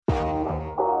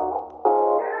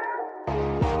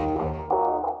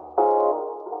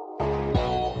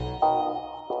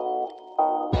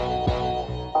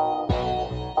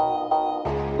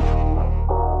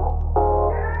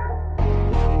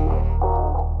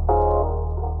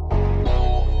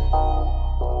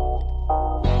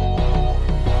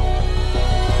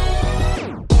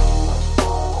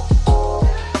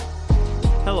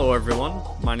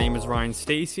is Ryan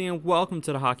Stacy, and welcome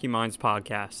to the Hockey Minds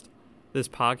podcast. This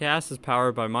podcast is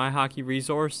powered by My Hockey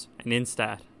Resource and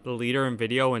Instat, the leader in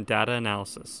video and data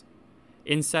analysis.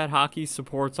 Instat Hockey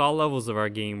supports all levels of our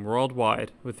game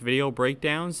worldwide with video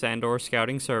breakdowns and/or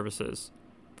scouting services.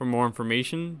 For more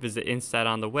information, visit Instat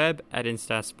on the web at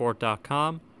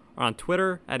instatsport.com or on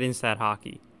Twitter at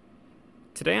InstatHockey.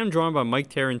 Today I'm joined by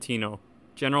Mike Tarantino,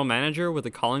 General Manager with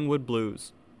the Collingwood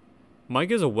Blues.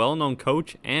 Mike is a well-known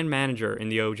coach and manager in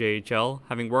the OJHL,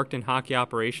 having worked in hockey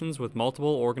operations with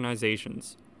multiple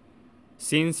organizations.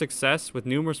 Seeing success with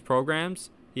numerous programs,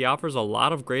 he offers a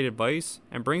lot of great advice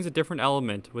and brings a different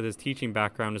element with his teaching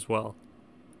background as well.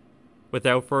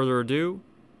 Without further ado,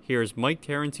 here's Mike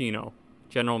Tarantino,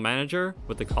 General Manager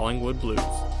with the Collingwood Blues.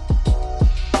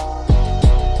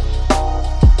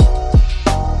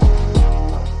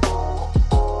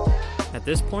 At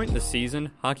this point in the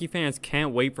season, hockey fans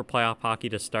can't wait for playoff hockey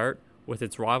to start, with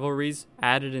its rivalries,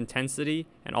 added intensity,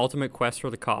 and ultimate quest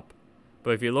for the cup.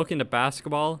 But if you look into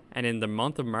basketball, and in the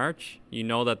month of March, you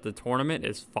know that the tournament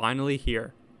is finally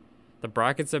here. The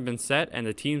brackets have been set and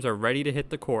the teams are ready to hit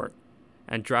the court.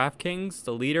 And DraftKings,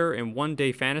 the leader in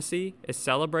one-day fantasy, is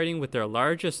celebrating with their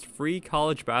largest free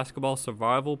college basketball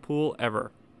survival pool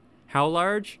ever. How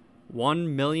large? $1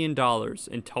 million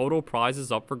in total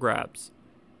prizes up for grabs.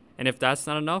 And if that's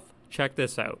not enough, check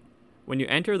this out. When you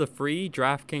enter the free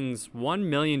DraftKings $1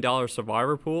 million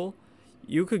survivor pool,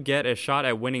 you could get a shot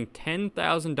at winning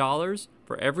 $10,000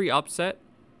 for every upset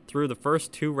through the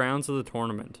first 2 rounds of the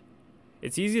tournament.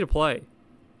 It's easy to play.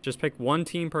 Just pick one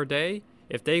team per day.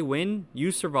 If they win,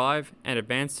 you survive and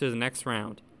advance to the next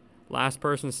round. Last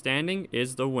person standing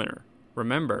is the winner.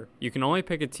 Remember, you can only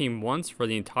pick a team once for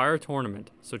the entire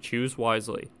tournament, so choose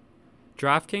wisely.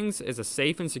 DraftKings is a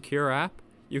safe and secure app.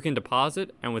 You can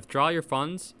deposit and withdraw your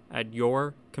funds at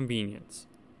your convenience.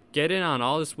 Get in on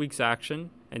all this week's action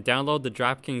and download the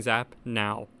DraftKings app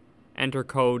now. Enter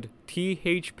code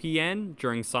THPN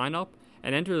during sign-up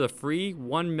and enter the free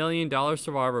 $1 million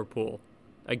survivor pool.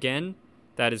 Again,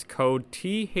 that is code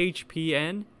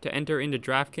THPN to enter into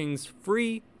DraftKings'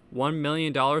 free $1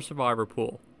 million survivor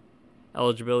pool.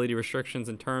 Eligibility restrictions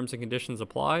and terms and conditions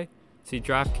apply. See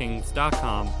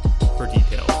DraftKings.com for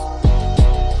details.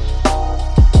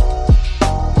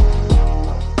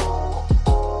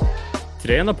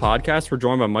 Today on the podcast, we're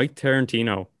joined by Mike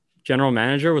Tarantino, General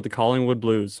Manager with the Collingwood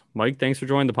Blues. Mike, thanks for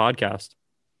joining the podcast.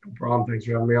 No problem. Thanks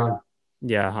for having me on.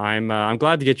 Yeah, I'm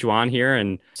glad to get you on here.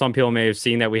 And some people may have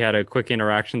seen that we had a quick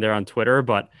interaction there on Twitter,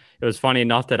 but it was funny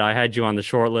enough that I had you on the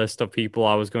short list of people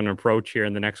I was going to approach here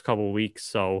in the next couple of weeks.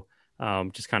 So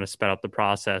just kind of sped up the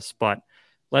process. But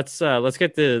let's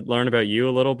get to learn about you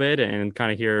a little bit and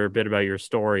kind of hear a bit about your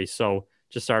story. So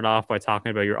just start off by talking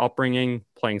about your upbringing,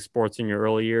 playing sports in your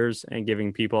early years, and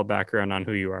giving people a background on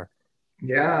who you are.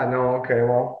 Yeah, no, okay.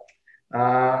 Well,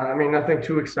 nothing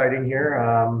too exciting here.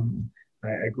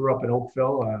 I grew up in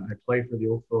Oakville. I played for the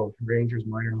Oakville Rangers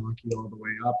minor hockey all the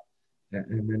way up,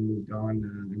 and then moved on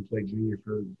and played junior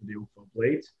for the Oakville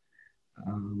Blades.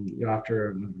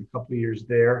 After a couple of years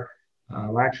there, I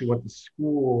actually went to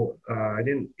school. I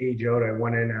didn't age out. I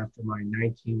went in after my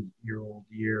 19-year-old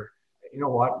year. You know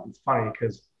what? It's funny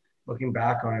because looking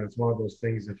back on it, it's one of those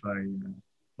things. If I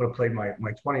would have played my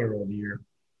 20-year-old year,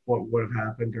 what would have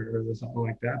happened or something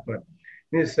like that. But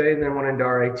needless to say, then went into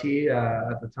RIT.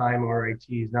 At the time, RIT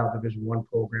is now a Division I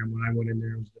program. When I went in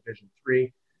there, it was Division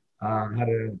III. Had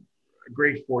a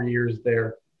great 4 years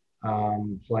there,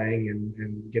 playing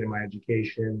and getting my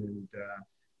education.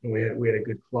 And we had a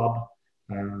good club.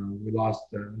 We lost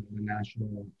the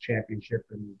national championship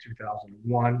in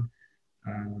 2001.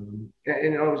 And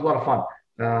it was a lot of fun.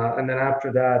 And then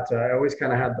after that, I always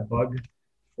kind of had the bug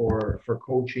for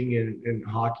coaching in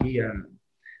hockey.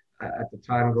 At the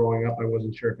time growing up, I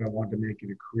wasn't sure if I wanted to make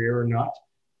it a career or not.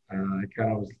 I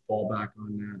kind of was fall back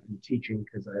on teaching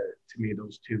because to me,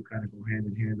 those two kind of go hand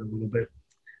in hand a little bit.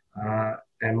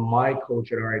 And my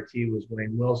coach at RIT was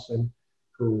Wayne Wilson,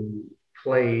 who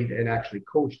played and actually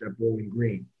coached at Bowling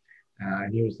Green.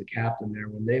 And he was the captain there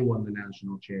when they won the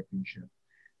national championship.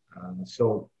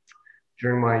 So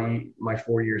during my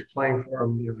 4 years playing for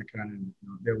them,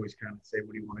 they always kind of say,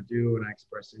 what do you want to do? And I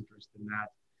expressed interest in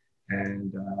that.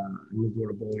 And I moved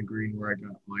over to Bowling Green where I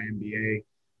got my MBA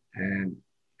and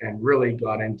really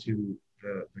got into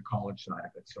the college side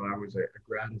of it. So I was a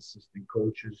grad assistant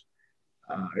coach.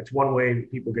 It's one way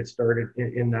people get started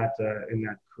in that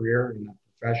career, in that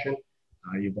profession.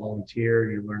 You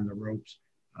volunteer, you learn the ropes.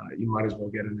 You might as well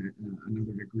get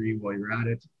another degree while you're at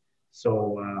it.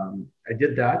 So I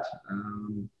did that.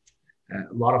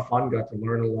 A lot of fun, got to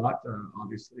learn a lot.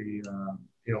 Obviously,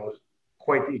 it was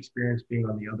quite the experience being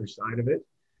on the other side of it.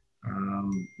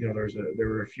 There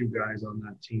were a few guys on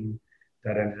that team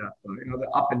that ended up, the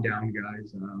up and down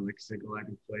guys, like Sigalek,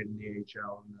 who played in the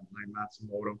AHL, and like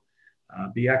Matsumoto.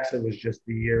 Bieksa was just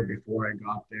the year before I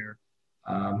got there.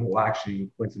 Who actually,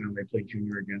 coincidentally, I played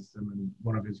junior against him, and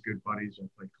one of his good buddies I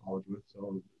played college with.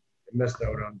 So I missed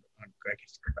out on I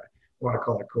guess I want to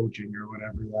call it coaching or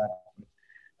whatever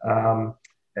that.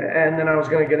 And then I was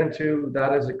going to get into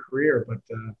that as a career, but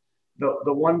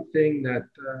the one thing that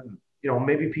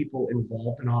maybe people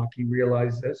involved in hockey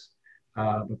realize this,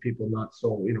 but people not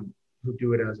so who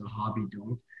do it as a hobby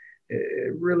don't.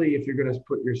 It really, if you're going to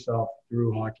put yourself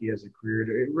through hockey as a career,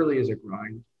 it really is a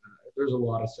grind. There's a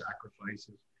lot of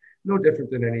sacrifices, no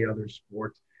different than any other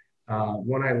sport.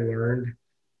 When I learned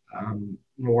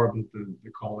more about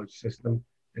the college system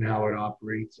and how it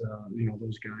operates,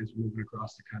 those guys moving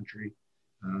across the country,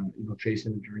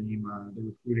 chasing the dream, they're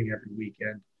recruiting every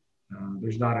weekend.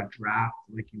 There's not a draft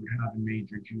like you would have in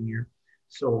major junior.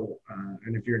 So,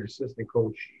 and if you're an assistant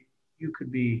coach, you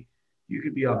could be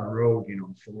on the road,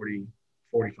 40,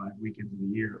 45 weekends of the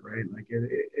year, right? Like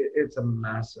it's a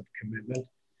massive commitment.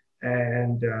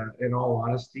 And in all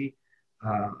honesty,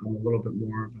 I'm a little bit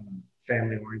more of a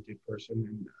family-oriented person,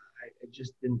 and I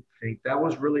just didn't think that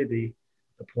was really the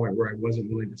point where I wasn't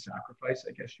willing to sacrifice,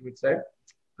 I guess you would say.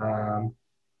 Um,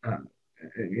 uh,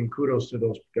 and kudos to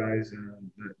those guys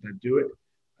that do it.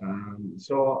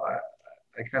 So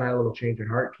I kind of had a little change in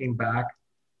heart, came back.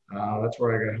 That's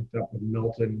where I got hooked up with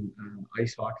Milton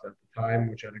Ice Hawks at the time,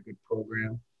 which had a good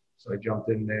program. So I jumped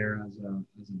in there as an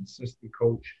assistant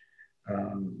coach. I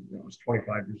was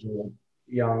 25 years old,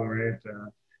 young, right?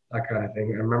 That kind of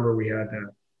thing. I remember we had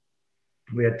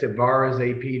Tavares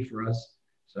AP for us.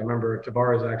 So I remember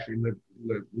Tavares actually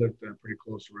lived pretty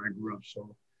close to where I grew up.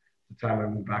 So the time I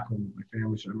moved back home with my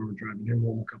family, so I remember driving him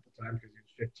home a couple of times because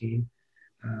he was 15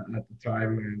 at the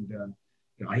time, and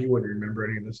he wouldn't remember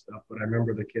any of this stuff. But I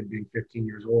remember the kid being 15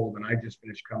 years old, and I just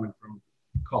finished coming from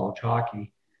college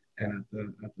hockey, and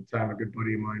at the time, a good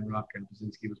buddy of mine, Rob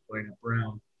Kapuzinski, was playing at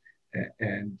Brown,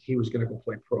 and he was going to go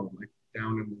play pro, like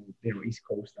down in the East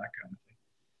Coast, that kind of thing.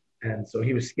 And so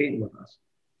he was skating with us.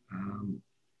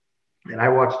 And I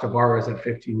watched Tavares at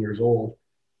 15 years old,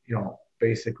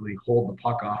 basically hold the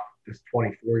puck off this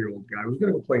 24-year-old guy who's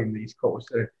going to go play in the East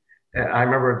Coast. And I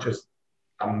remember just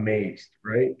amazed,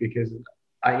 right? Because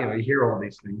you hear all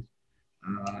these things,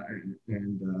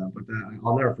 but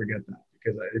I'll never forget that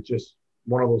because it's just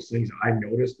one of those things I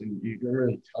noticed, and you didn't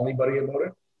really tell anybody about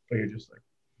it, but you're just like,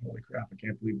 holy crap, I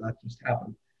can't believe that just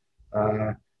happened.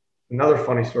 Another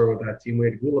funny story with that team, we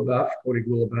had Cody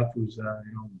Gulabef, who's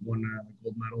won the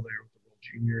gold medal there with the World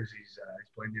Juniors. He's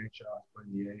playing the NHL, he's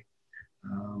playing the A.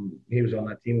 He was on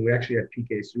that team. We actually had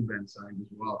PK Subban signed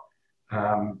as well,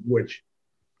 which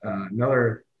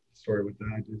another story with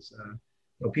that is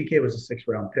PK was a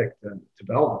sixth-round pick to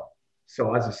Belleville.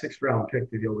 So as a sixth-round pick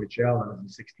to the OHL and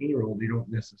as a 16-year-old, you don't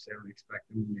necessarily expect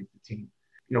him to make the team.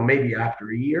 Maybe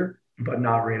after a year, but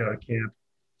not right out of camp.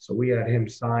 So we had him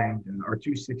signed, and our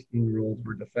two 16-year-olds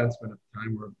were defensemen at the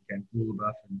time, were again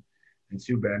Gulabef and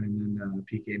Subban, and then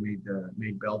PK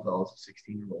made Belleville as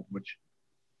a 16-year-old, which,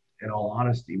 in all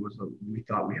honesty, we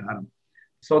thought we had him.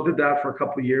 So I did that for a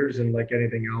couple of years, and like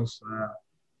anything else,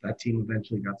 that team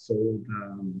eventually got sold.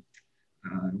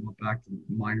 I went back to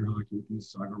minor hockey with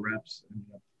Mississauga Reps,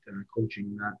 and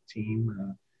coaching that team.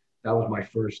 That was my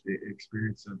first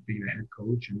experience of being a head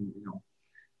coach, and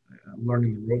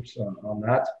learning the ropes on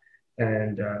that,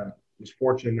 and was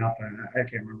fortunate enough. I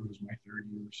can't remember, it was my third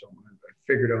year or so. I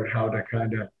figured out how to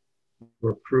kind of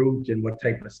recruit and what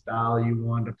type of style you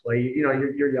want to play.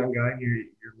 You're a young guy,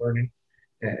 you're learning,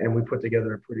 and we put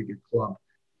together a pretty good club.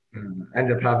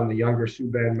 Ended up having the younger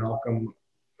Subban Malcolm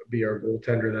be our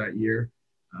goaltender that year,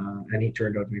 and he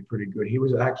turned out to be pretty good. He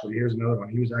was actually, here's another one.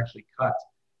 He was actually cut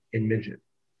in midget,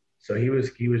 so he was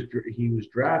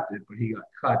drafted, but he got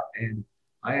cut. And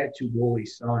I had two goalies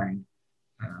signed.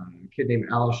 A kid named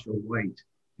Alistair White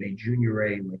made junior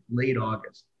A like late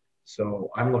August. So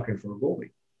I'm looking for a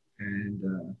goalie,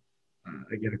 and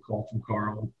I get a call from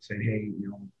Carl saying, "Hey, I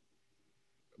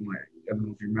don't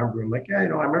know if you remember." I'm like, "Yeah, I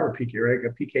remember PK.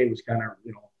 Right? PK was kind of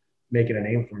making a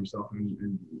name for himself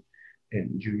in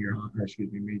junior, or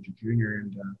excuse me, major junior."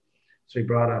 And so he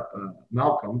brought up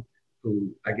Malcolm,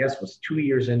 who I guess was 2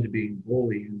 years into being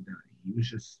goalie, and he was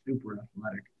just super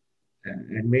athletic.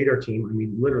 And made our team. I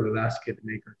mean, literally the last kid to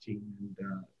make our team. And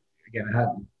again, I had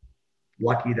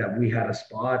lucky that we had a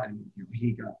spot, and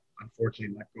he got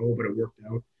unfortunately let go, but it worked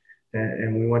out.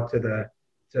 And we went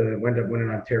went up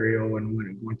winning Ontario and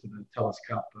went to the TELUS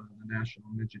Cup, the National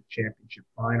Midget Championship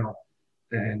final.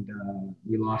 and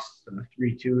we lost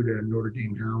 3-2 to Notre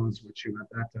Dame Hounds, which at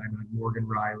that time had Morgan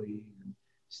Riley and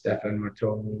Stefan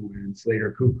Matteau and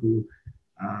Slater Cuckoo.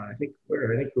 I think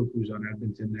Cuckoo's on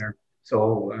Edmonton there.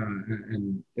 So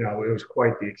and it was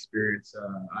quite the experience.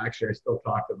 Actually, I still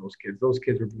talk to those kids. Those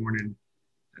kids were born in.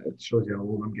 It shows you how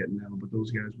old I'm getting now. But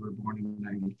those guys were born in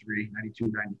 93, 92,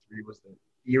 93 was the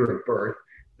year of birth.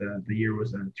 The year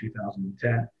was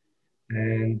 2010.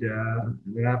 And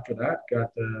then after that,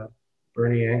 got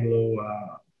Bernie Anglo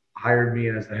hired me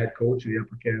as the head coach of the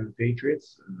Upper Canada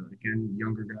Patriots. Again,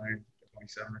 younger guy,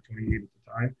 27 or 28 at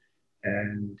the time.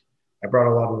 And I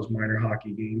brought a lot of those minor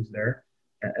hockey games there.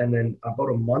 And then about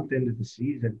a month into the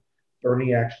season,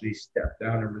 Bernie actually stepped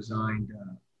down and resigned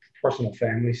personal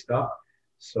family stuff.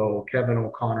 So Kevin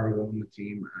O'Connor, who owned the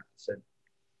team, said, "Do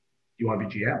you want to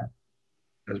be GM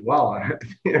as well?"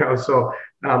 So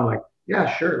I'm like, "Yeah,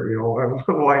 sure.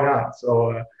 Why not?"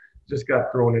 So just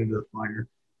got thrown into the fire.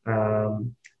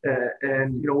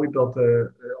 And we built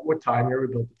what time here, we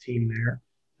built a team there.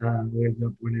 We ended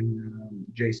up winning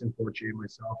Jason Fortier and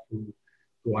myself, who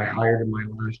I hired in my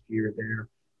last year there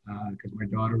because my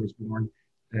daughter was born,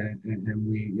 and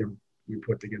we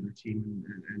put together a team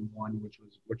and won, which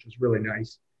was really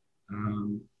nice.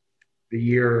 The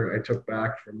year I took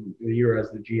back from the year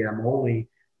as the GM only,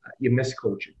 you miss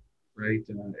coaching, right?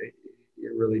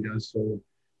 It really does. So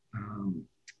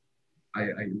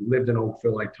I lived in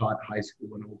Oakville. I taught high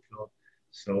school in Oakville.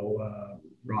 So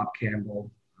Rob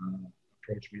Campbell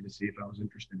approached me to see if I was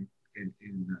interested in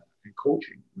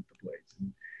coaching with the Blades.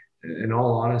 And in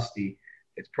all honesty,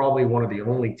 it's probably one of the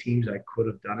only teams I could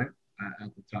have done it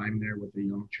at the time there with a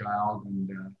young child and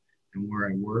where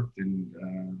I worked. And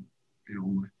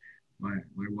my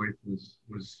wife was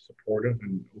supportive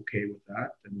and okay with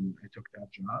that, and I took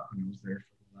that job and I was there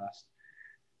for the last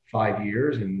 5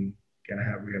 years. And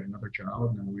we have another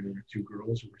child now. We have 2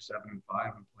 girls who are 7 and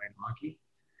 5 and playing hockey.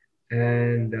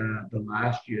 And the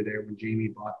last year there, when Jamie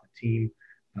bought the team,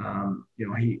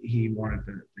 he wanted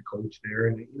to coach there.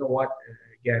 And you know what?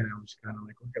 Again, I was kind of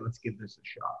like, okay, let's give this a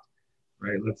shot,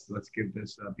 right? Let's give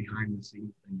this behind the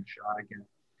scenes thing a shot again.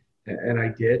 And I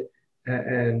did,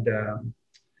 and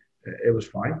it was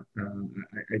fine.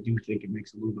 I do think it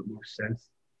makes a little bit more sense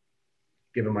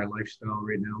given my lifestyle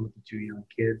right now with the 2 young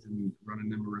kids and running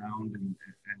them around and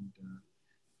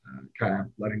kind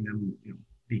of letting them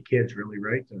be kids, really,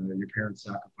 right? Your parents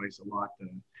sacrifice a lot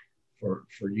for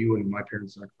you, and my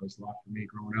parents sacrificed a lot for me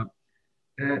growing up.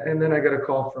 And then I got a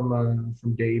call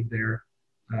from Dave there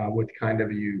with kind of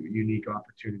a unique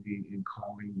opportunity in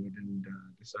Collingwood, and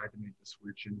decided to make the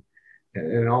switch. And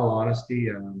in all honesty,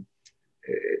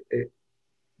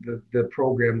 the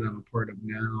program that I'm a part of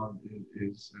now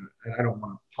is I don't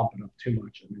want to pump it up too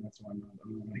much. I mean, that's why I'm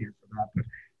not here for that. But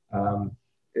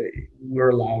we're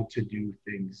allowed to do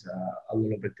things a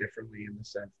little bit differently in the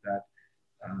sense that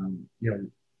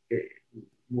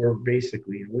we're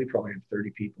basically, we probably have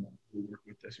 30 people who work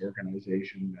with this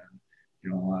organization.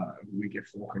 We get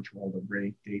full control of the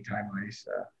rink, daytime ice.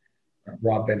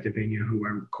 Rob Bentavigna, who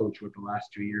I coached with the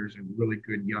last 2 years, a really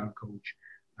good young coach,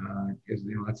 because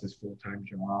that's his full-time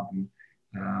job. And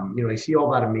you see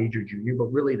all that in major junior,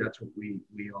 but really that's what we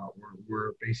are.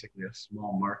 We're basically a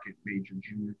small market major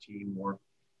junior team or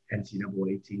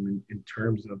NCAA team in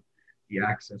terms of the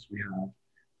access we have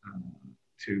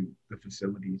to the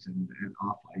facilities and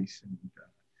off ice and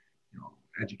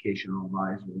educational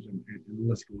advisors, and the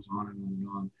list goes on and on and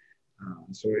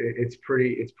on. So it's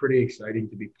pretty exciting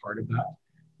to be part of that.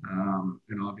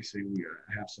 And obviously we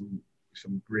have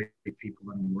some great people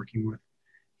that I'm working with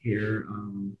here,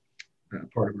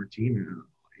 part of our team,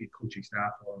 coaching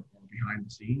staff or behind the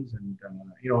scenes, and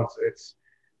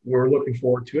we're looking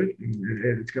forward to it,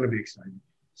 and it's going to be exciting.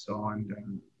 So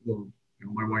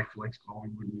my wife likes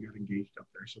Collingwood. We got engaged up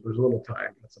there, so there's a little tie.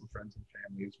 I've got some friends and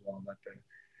family as well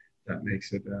that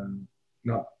makes it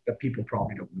not that people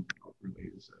probably don't know about. Really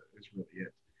is really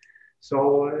it.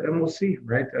 So and we'll see,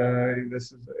 right?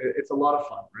 It's a lot of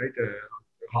fun, right?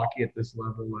 Hockey at this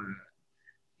level,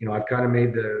 I've kind of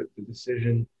made the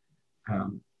decision,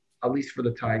 at least for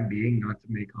the time being, not to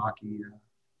make hockey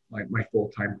like my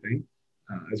full-time thing.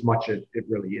 As much as it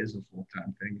really is a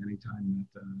full-time thing. Anytime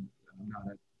that I'm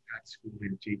not at school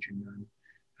here teaching,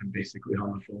 I'm basically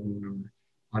on the phone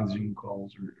or on Zoom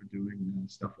calls or doing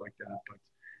stuff like that. But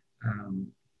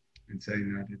in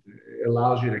saying that, it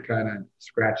allows you to kind of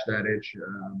scratch that itch,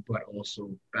 but also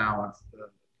balance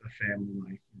the family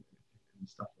life and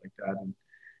stuff like that.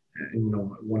 And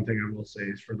one thing I will say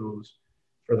is for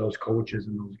those coaches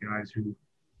and those guys who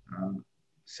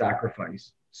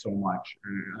sacrifice so much,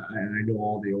 and I know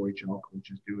all the OHL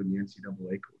coaches do and the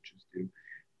NCAA coaches do.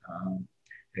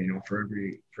 for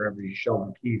every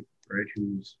Sheldon Keefe, right,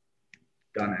 who's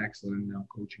done excellent now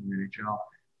coaching the NHL,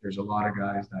 there's a lot of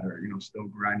guys that are, still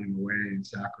grinding away and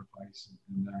sacrifice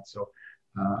and that. So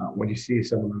when you see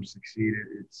some of them succeed,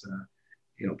 it's,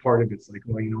 part of it's like,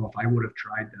 well, if I would have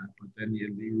tried that, but then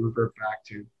you revert back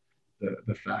to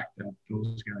the fact that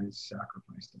those guys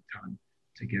sacrificed a ton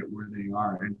to get where they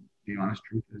are. And the honest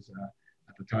truth is,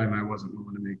 at the time, I wasn't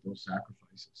willing to make those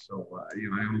sacrifices. So,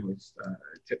 I always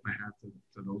tip my hat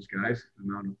to those guys, the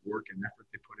amount of work and effort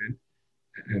they put in.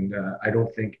 And I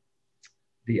don't think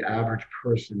the average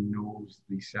person knows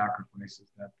the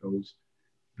sacrifices that those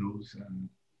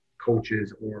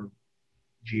coaches or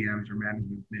GMs or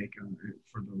management make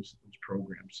for those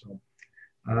programs. So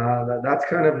that's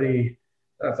kind of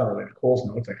that's not really the Coles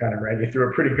notes. I kind of ran you through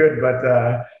it pretty good, but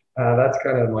that's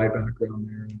kind of my background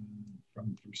there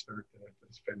from start to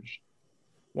finish.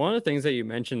 One of the things that you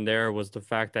mentioned there was the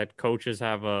fact that coaches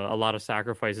have a lot of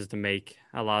sacrifices to make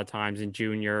a lot of times in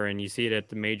junior, and you see it at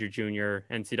the major junior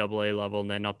NCAA level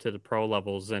and then up to the pro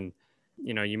levels. And,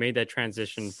 you made that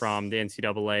transition from the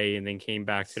NCAA and then came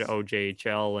back to the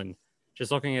OJHL. And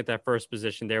just looking at that first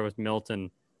position there with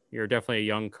Milton, you're definitely a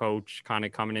young coach kind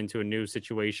of coming into a new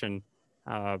situation.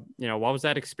 What was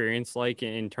that experience like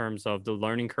in terms of the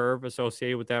learning curve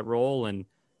associated with that role? And,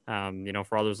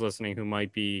 for others listening who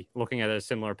might be looking at a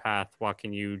similar path, what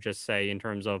can you just say in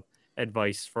terms of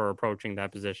advice for approaching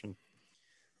that position?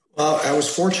 Well, I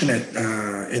was fortunate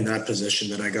in that position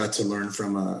that I got to learn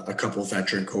from a couple of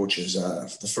veteran coaches.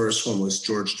 The first one was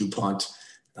George DuPont,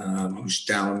 who's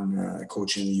down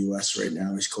coaching in the U.S. right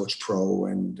now. He's coached pro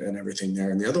and everything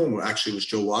there. And the other one actually was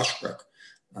Joe Washbrook,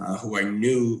 who I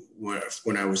knew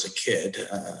when I was a kid,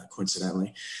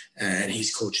 coincidentally, and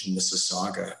he's coaching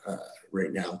Mississauga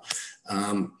right now.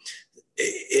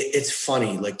 It's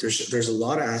funny, like there's a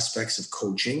lot of aspects of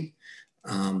coaching.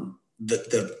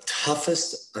 The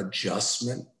toughest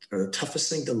adjustment or the toughest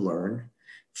thing to learn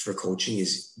for coaching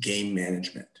is game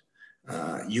management.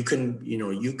 You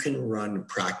can run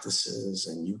practices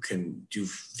and you can do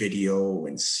video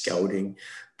and scouting,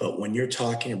 but when you're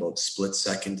talking about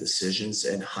split-second decisions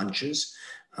and hunches,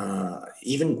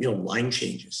 even line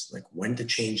changes, like when to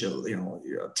change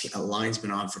a line's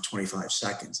been on for 25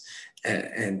 seconds,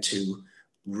 and to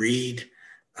read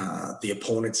the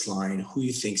opponent's line, who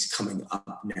you think's coming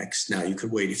up next. Now you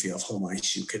could wait if you have home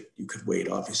ice. You could wait,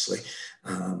 obviously.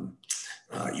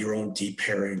 Your own D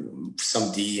pairing,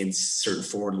 some D and certain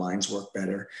forward lines work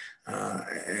better,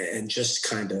 and just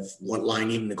kind of what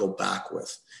line even to go back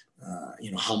with.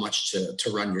 How much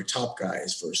to run your top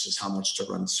guys versus how much to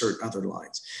run certain other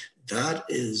lines. That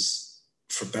is,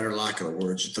 for better lack of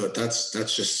words,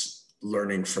 that's just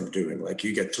learning from doing. Like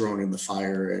you get thrown in the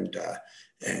fire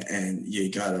and you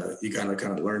gotta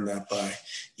kind of learn that by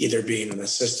either being an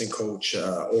assistant coach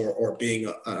or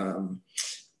being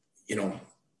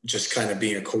just kind of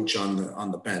being a coach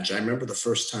on the bench. I remember the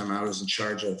first time I was in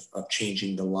charge of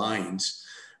changing the lines.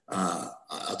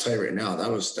 I'll tell you right now,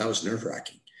 that was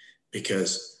nerve-wracking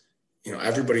because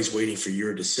everybody's waiting for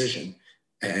your decision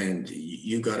and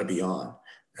you got to be on.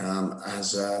 And I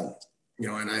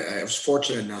was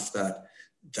fortunate enough that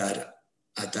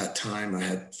at that time I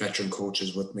had veteran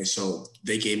coaches with me, so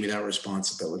they gave me that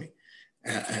responsibility.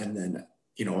 And then,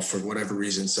 for whatever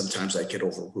reason, sometimes I get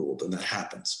overruled, and that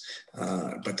happens.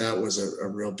 But that was a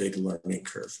real big learning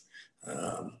curve.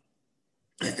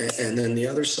 And then the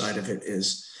other side of it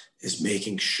is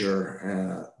making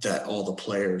sure that all the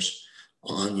players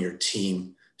on your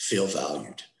team feel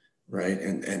valued, right?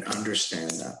 And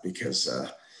understand that, because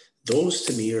those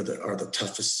to me are the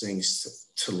toughest things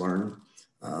to learn.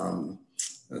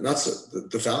 That's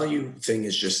the value thing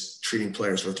is just treating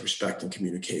players with respect and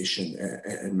communication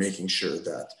and making sure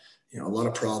that, a lot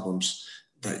of problems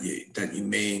that you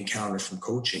may encounter from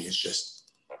coaching is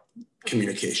just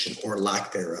communication or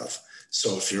lack thereof.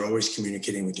 So if you're always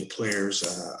communicating with your players,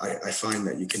 I find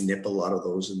that you can nip a lot of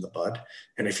those in the bud.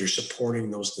 And if you're supporting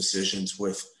those decisions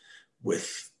with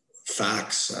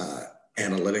facts,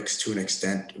 analytics to an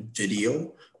extent,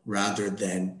 video, rather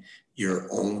than your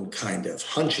own kind of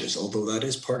hunches, although that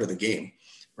is part of the game,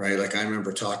 right? Like I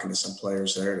remember talking to some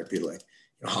players there to be like,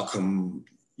 how come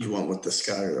you went with this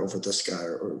guy or over this guy,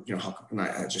 or how come? And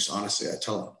I just honestly, I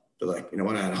tell them, but like,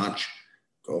 what, I had a hunch.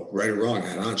 Go right or wrong, I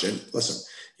had a hunch. And listen,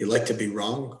 you like to be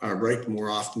wrong, right, more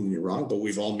often than you're wrong, but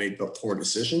we've all made poor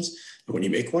decisions. And when you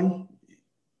make one,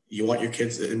 you want your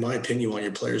kids, in my opinion, you want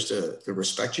your players to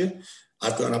respect you.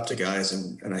 I've gone up to guys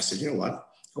and I said, you know what?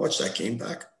 I watched that game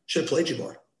back. Should have played you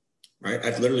more, right?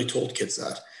 I've literally told kids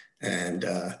that, and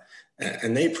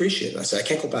they appreciate it. I said, I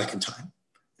can't go back in time,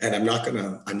 and I'm not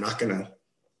gonna,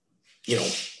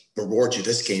 reward you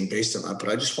this game based on that, but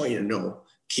I just want you to know,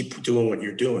 keep doing what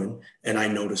you're doing. And I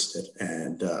noticed it.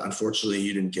 And unfortunately,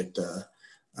 you didn't get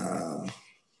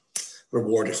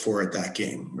rewarded for it that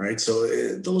game, right?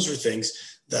 So those are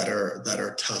things that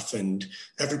are tough, and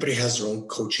everybody has their own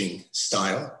coaching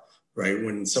style, right?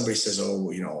 When somebody says,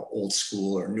 oh, you know, old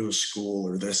school or new school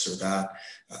or this or that,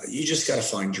 you just got to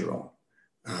find your own.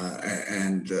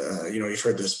 You know, you've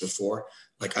heard this before,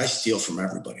 like I steal from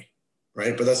everybody,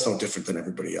 right? But that's no different than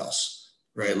everybody else,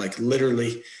 right? Like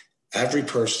literally every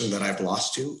person that I've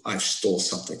lost to, I've stole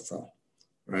something from,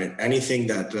 right? Anything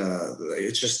that,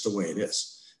 it's just the way it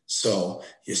is. So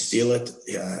you steal it,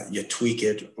 you tweak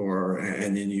it,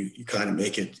 and then you kind of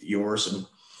make it yours. And,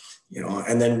 you know,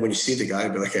 and then when you see the guy,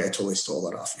 be like, hey, I totally stole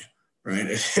that off you.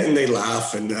 Right. And they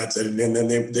laugh, and that's it. And then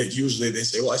they usually they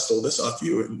say, well, I stole this off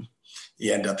you. And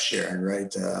you end up sharing,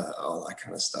 right? All that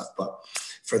kind of stuff. But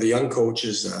for the young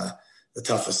coaches, the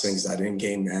toughest thing is that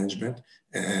in-game management.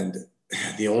 And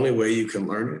the only way you can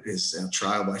learn it is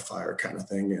trial by fire kind of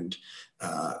thing. And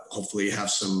hopefully you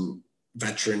have some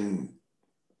veteran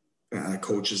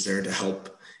coaches there to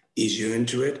help ease you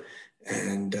into it.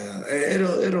 And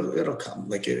it'll come,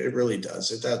 like it really does.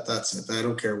 That's it. I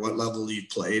don't care what level you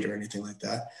played or anything like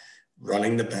that.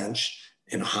 Running the bench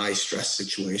in a high stress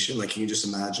situation, like you can just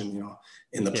imagine, you know,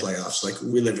 in the playoffs, like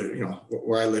we live, you know,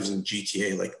 where I live in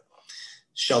GTA, like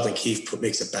Sheldon Keefe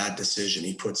makes a bad decision.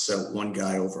 He puts out one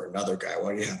guy over another guy.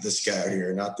 Why do you have this guy out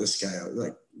here, not this guy?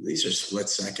 Like these are split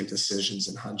second decisions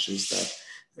and hunches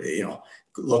that, you know,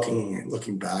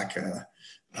 looking back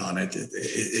on it,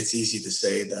 it's easy to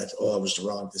say that, oh, it was the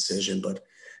wrong decision. But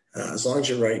as long as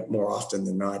you're right, more often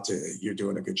than not, you're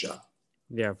doing a good job.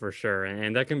 Yeah, for sure.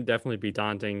 And that can definitely be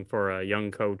daunting for a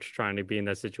young coach trying to be in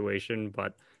that situation.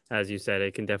 But as you said,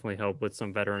 it can definitely help with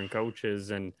some veteran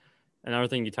coaches. And another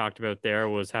thing you talked about there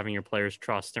was having your players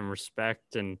trust and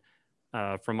respect. And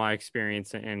from my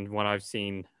experience and what I've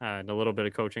seen, the little bit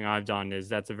of coaching I've done, is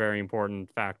that's a very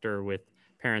important factor with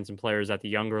parents and players at the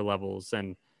younger levels.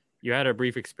 And you had a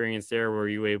brief experience there where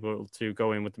you were able to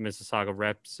go in with the Mississauga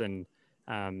Reps and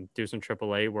do some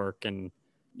AAA work. And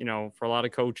you know, for a lot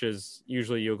of coaches,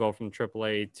 usually you'll go from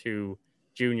AAA to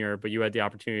junior, but you had the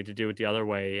opportunity to do it the other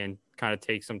way and kind of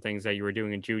take some things that you were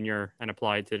doing in junior and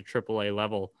apply it to the AAA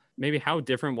level. Maybe how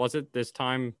different was it this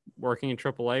time working in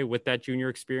AAA with that junior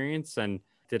experience? And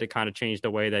did it kind of change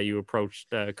the way that you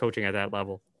approached coaching at that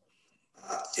level?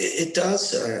 It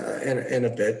does in a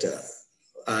bit.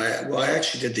 I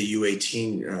actually did the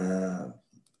U18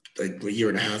 like a year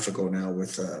and a half ago now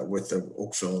with the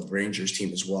Oakville Rangers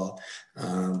team as well,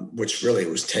 which really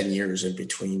was 10 years in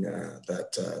between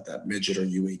that midget or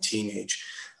U18 age.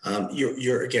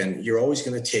 You're always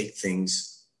going to take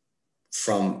things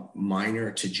from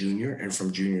minor to junior and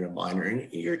from junior to minor,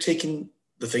 and you're taking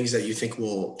the things that you think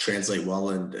will translate well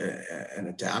and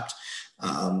adapt.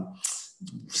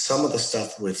 Some of the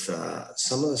stuff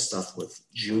with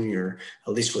junior,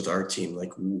 at least with our team,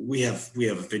 like we have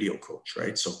a video coach,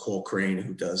 right? So Cole Crane,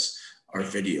 who does our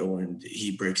video, and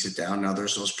he breaks it down. Now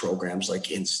there's those programs like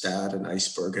Instat and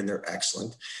Iceberg, and they're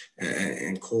excellent.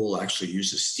 And Cole actually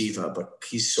uses Stiva, but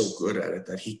he's so good at it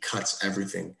that he cuts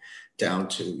everything down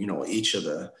to, you know, each of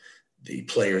the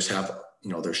players have,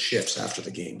 you know, their shifts after the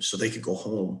game, so they could go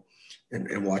home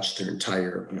and watch their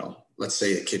entire, you know, let's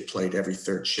say a kid played every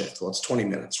third shift. Well, it's 20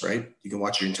 minutes, right? You can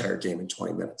watch your entire game in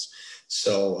 20 minutes.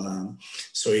 So,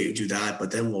 so you do that,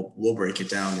 but then we'll break it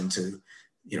down into,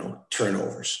 you know,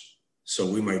 turnovers. So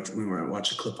we might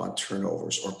watch a clip on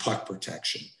turnovers or puck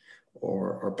protection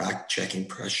or back checking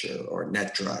pressure or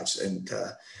net drives, and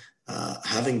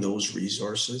having those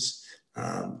resources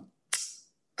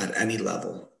at any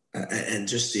level. And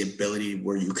just the ability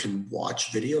where you can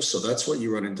watch videos. So that's what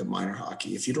you run into minor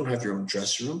hockey. If you don't have your own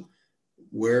dressing room,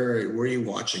 where are you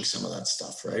watching some of that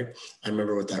stuff, right? I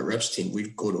remember with that reps team,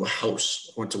 we'd go to a house.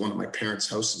 I went to one of my parents'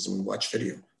 houses and we watched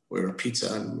video. We were at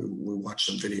pizza and we watched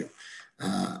some video.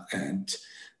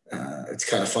 It's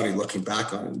kind of funny looking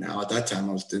back on it now. At that time,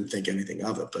 I didn't think anything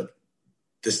of it. But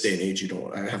this day and age,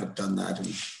 I haven't done that in,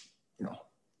 you know,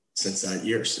 since that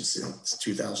year, since, you know, it's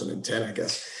 2010, I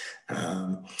guess.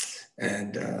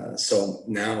 So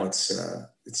now it's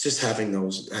just having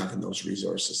those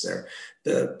resources there.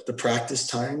 The practice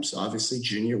times, obviously,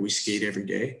 junior, we skate every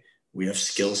day. We have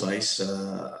skills ice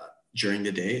during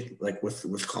the day, like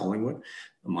with Collingwood.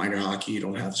 Minor hockey, you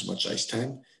don't have as much ice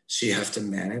time, so you have to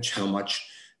manage how much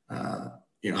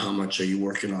how much are you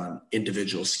working on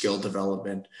individual skill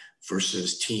development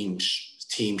versus team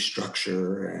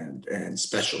structure and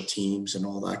special teams and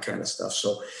all that kind of stuff.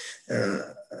 So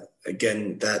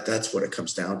again, that's what it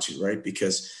comes down to, right?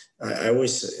 Because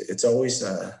it's always,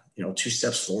 two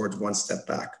steps forward, one step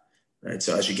back. Right.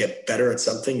 So as you get better at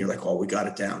something, you're like, oh, we got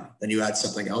it down. Then you add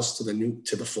something else to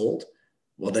the fold.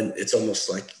 Well, then it's almost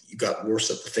like you got worse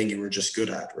at the thing you were just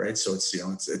good at. Right. So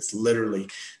it's literally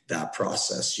that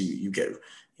process. You get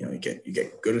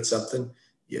good at something.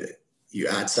 You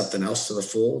add something else to the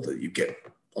fold. You get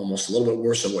almost a little bit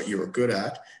worse at what you were good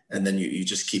at. And then you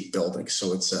just keep building.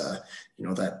 So it's,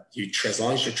 as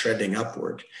long as you're trending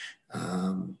upward,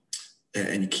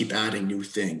 and you keep adding new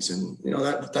things, and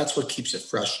that's what keeps it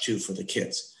fresh too for the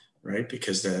kids, right?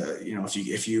 Because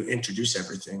if you introduce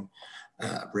everything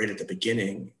right at the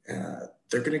beginning,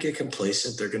 they're going to get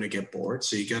complacent, they're going to get bored.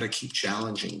 So you got to keep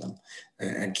challenging them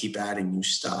and keep adding new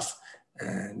stuff,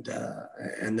 and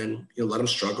then let them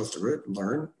struggle through it,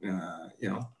 learn,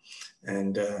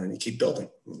 and you keep building.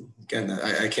 Again,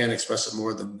 I can't express it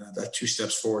more than that 2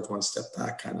 steps forward, 1 step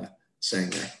back kind of saying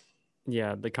there.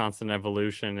 Yeah, the constant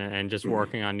evolution and just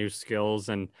working on new skills.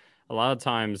 And a lot of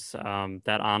times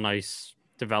that on ice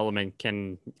development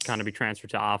can kind of be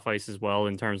transferred to off ice as well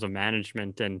in terms of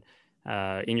management. And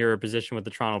in your position with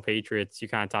the Toronto Patriots, you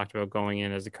kind of talked about going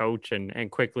in as a coach, and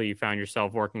quickly you found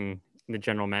yourself working in the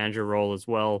general manager role as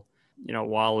well.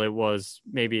 While it was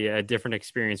maybe a different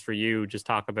experience for you, just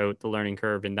talk about the learning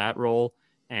curve in that role,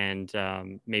 and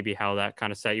maybe how that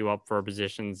kind of set you up for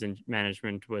positions in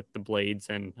management with the Blades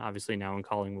and obviously now in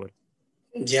Collingwood.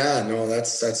 Yeah, no,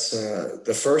 that's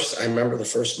I remember the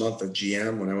first month of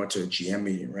GM when I went to a GM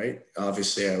meeting, right?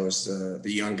 Obviously I was the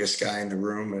youngest guy in the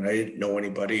room, and I didn't know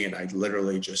anybody, and I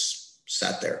literally just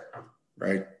sat there,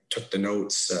 right? Took the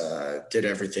notes, did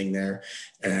everything there.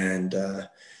 And,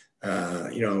 I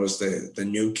was the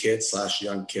new kid /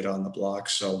 young kid on the block.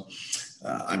 So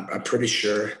I'm pretty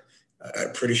sure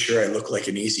I looked like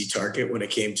an easy target when it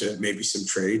came to maybe some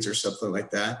trades or something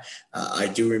like that. I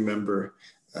do remember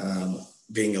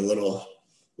being a little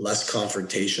less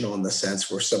confrontational in the sense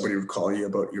where somebody would call you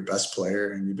about your best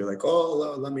player and you'd be like,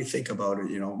 oh, let me think about it.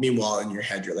 Meanwhile, in your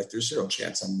head, you're like, there's zero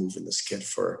chance I'm moving this kid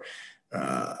for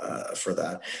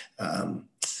that.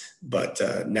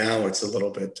 But now it's a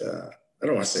little bit, I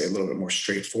don't want to say a little bit more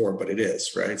straightforward, but it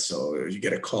is, right? So you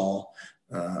get a call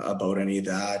about any of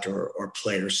that or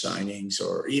player signings,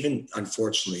 or even,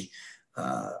 unfortunately,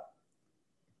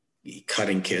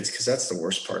 cutting kids, because that's the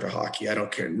worst part of hockey. I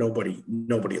don't care.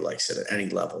 Nobody likes it at any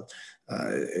level,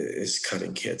 is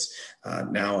cutting kids.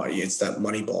 Now it's that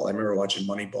Moneyball. I remember watching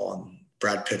Moneyball, and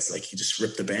Brad Pitt's like, he just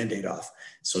ripped the Band-Aid off.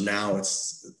 So now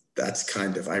that's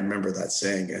kind of, I remember that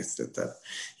saying,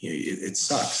 it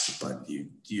sucks, but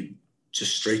you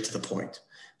just straight to the point,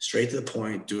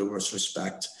 do it with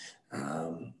respect.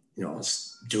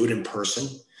 Do it in person.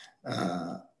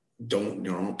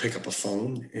 Don't pick up a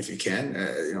phone if you can.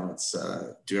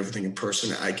 Do everything in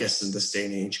person. I guess in this day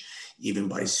and age, even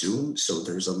by Zoom. So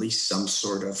there's at least some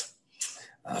sort of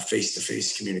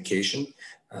face-to-face communication,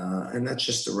 and that's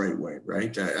just the right way,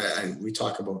 right? We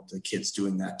talk about the kids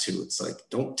doing that too. It's like,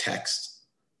 don't text,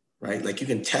 right? Like, you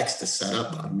can text to set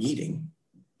up a meeting,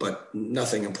 but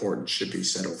nothing important should be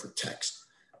said over text.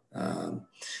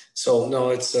 So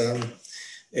no, I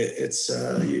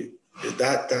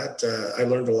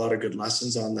learned a lot of good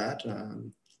lessons on that.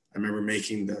 I remember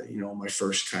making my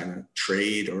first kind of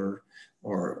trade or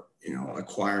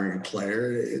acquiring a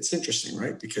player. It's interesting,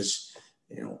 right? Because,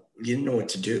 you didn't know what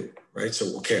to do, right?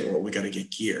 So, okay, well, we got to get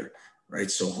gear,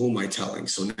 right? So who am I telling?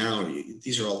 So now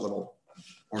these are all little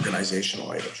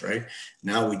organizational items, right?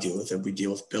 Now we deal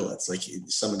with billets. Like,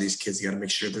 some of these kids, you got to make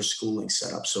sure their schooling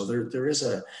set up. So there is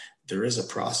a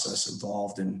process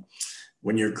involved. And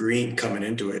when you're green coming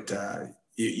into it,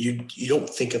 you don't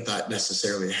think of that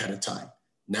necessarily ahead of time.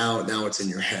 Now it's in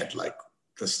your head, like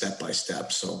the step by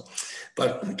step. So,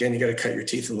 but again, you got to cut your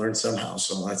teeth and learn somehow.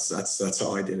 So that's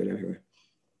how I did it anyway.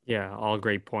 Yeah, all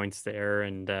great points there.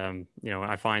 And,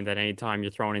 I find that anytime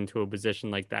you're thrown into a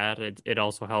position like that, it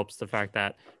also helps the fact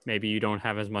that maybe you don't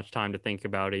have as much time to think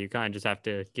about it. You kind of just have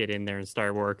to get in there and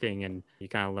start working, and you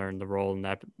kind of learn the role in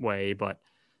that way. But,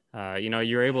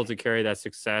 you're able to carry that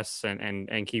success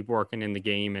and keep working in the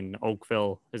game. And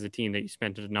Oakville is a team that you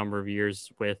spent a number of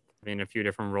years with in a few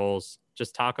different roles.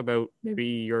 Just talk about maybe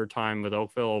your time with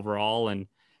Oakville overall, and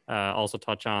also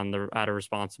touch on the added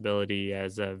responsibility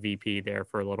as a VP there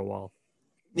for a little while.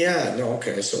 Yeah, no,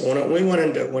 okay. So when I went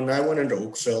into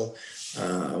Oakville,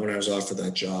 when I was offered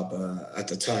that job, at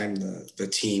the time, the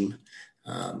team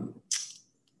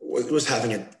was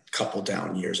having a couple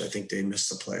down years. I think they missed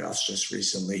the playoffs just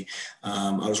recently.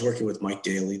 I was working with Mike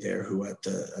Daly there, who at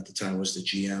the time was the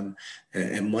GM,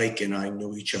 and Mike and I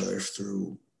knew each other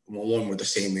through one, we're the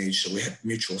same age, so we had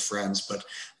mutual friends, but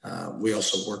we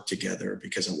also worked together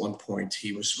because at one point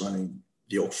he was running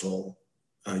the Oakville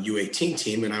U18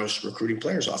 team and I was recruiting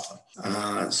players off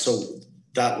them. So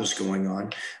that was going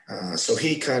on. So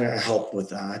he kind of helped with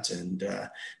that. And,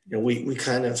 we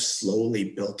kind of slowly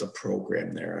built a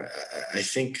program there. I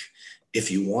think if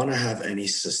you want to have any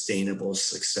sustainable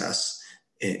success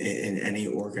in any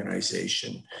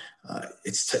organization,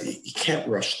 you can't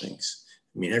rush things.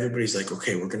 I mean, everybody's like,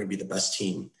 okay, we're going to be the best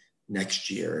team next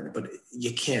year, but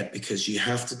you can't, because you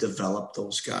have to develop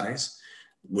those guys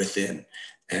within.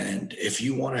 And if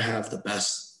you want to have the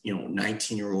best,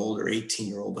 19-year-old or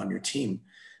 18-year-old on your team,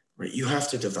 right, you have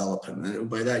to develop him. And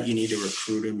by that, you need to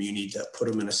recruit him. You need to put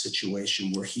him in a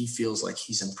situation where he feels like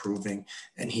he's improving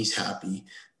and he's happy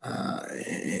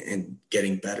and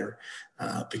getting better.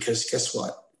 Because guess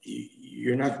what?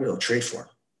 You're not going to be able to trade for him.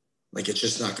 Like, it's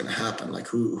just not going to happen. Like,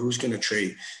 who's going to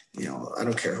trade? I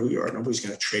don't care who you are. Nobody's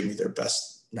going to trade me their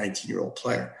best 19-year-old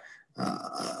player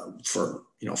for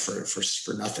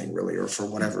nothing really, or for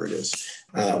whatever it is.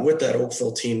 With that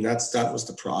Oakville team, that was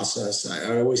the process.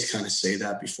 I always kind of say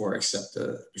that before I accept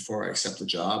the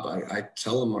job. I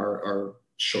tell them our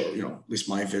short, at least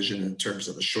my vision in terms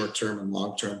of a short-term and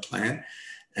long-term plan.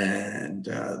 And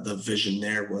the vision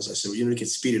there was, I said, we could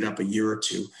speed it up a year or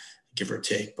two, give or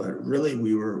take, but really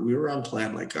we were on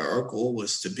plan. Like, our goal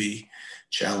was to be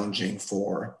challenging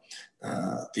for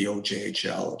the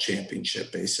OJHL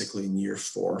championship basically in year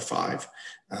 4 or 5.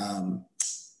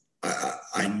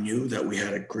 I knew that we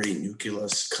had a great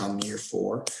nucleus come year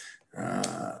 4,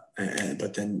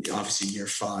 but then obviously year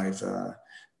 5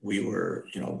 we were,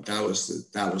 that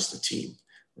was the team,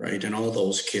 right? And all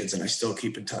those kids, and I still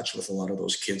keep in touch with a lot of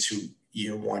those kids who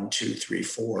year 1, 2, 3,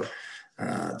 4.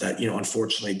 That,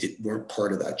 unfortunately weren't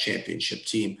part of that championship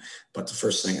team. But the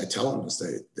first thing I tell them is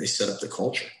they set up the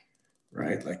culture,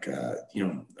 right? Like,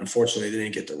 unfortunately they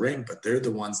didn't get the ring, but they're the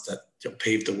ones that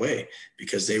paved the way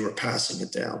because they were passing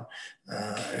it down.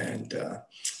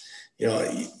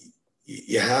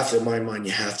 You have to, in my mind,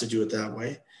 you have to do it that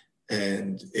way.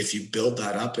 And if you build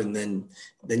that up, and then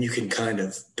you can kind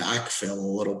of backfill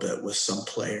a little bit with some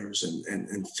players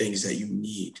and things that you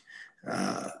need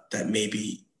that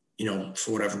maybe,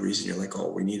 for whatever reason, you're like,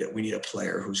 oh, we need a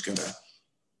player who's going to,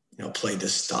 play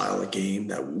this style of game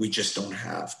that we just don't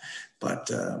have.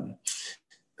 But,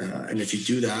 and if you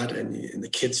do that and the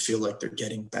kids feel like they're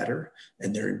getting better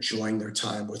and they're enjoying their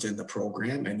time within the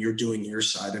program, and you're doing your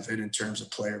side of it in terms of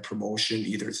player promotion,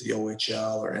 either to the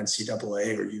OHL or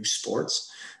NCAA or youth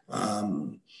sports,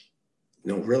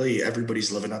 really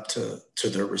everybody's living up to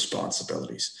their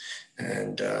responsibilities.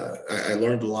 And I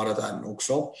learned a lot of that in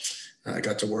Oakville. I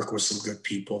got to work with some good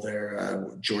people there.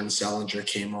 Jordan Salinger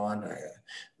came on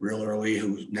real early,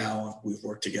 who now we've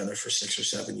worked together for 6 or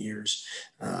 7 years.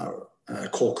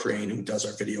 Cole Crane, who does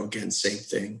our video again, same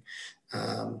thing.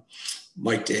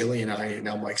 Mike Daly and I,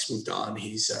 now Mike's moved on.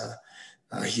 He's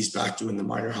back doing the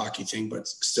minor hockey thing, but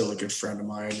still a good friend of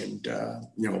mine. And,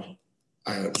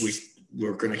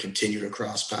 we're going to continue to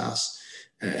cross paths.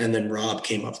 And then Rob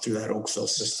came up through that Oakville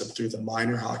system, through the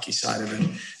minor hockey side of it,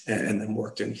 and then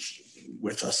worked in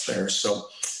with us there. So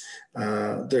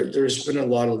there's been a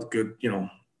lot of good,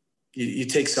 you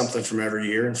take something from every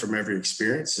year and from every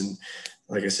experience. And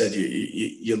like I said,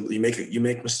 you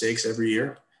make mistakes every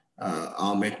year.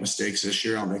 I'll make mistakes this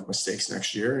year. I'll make mistakes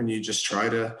next year. And you just try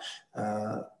to,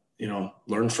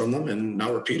 learn from them and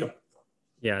not repeat them.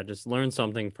 Yeah, just learn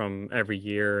something from every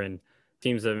year. And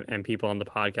teams and people on the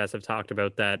podcast have talked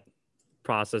about that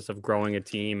process of growing a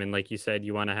team. And like you said,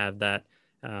 you want to have that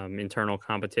internal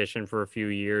competition for a few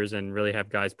years and really have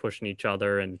guys pushing each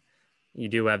other. And you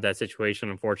do have that situation,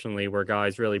 unfortunately, where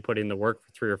guys really put in the work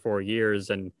for 3 or 4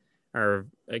 years and are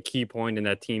a key point in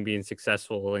that team being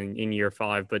successful in year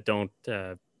 5, but don't,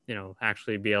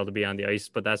 actually be able to be on the ice.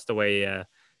 But that's the way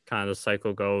kind of the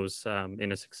cycle goes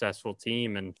in a successful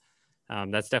team. And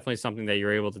that's definitely something that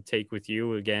you're able to take with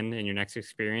you again in your next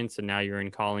experience. And now you're in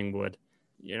Collingwood.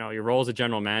 Your role as a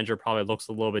general manager probably looks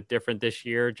a little bit different this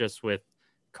year, just with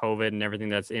COVID and everything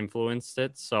that's influenced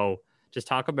it. So just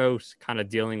talk about kind of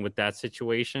dealing with that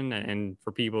situation. And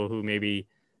for people who maybe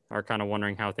are kind of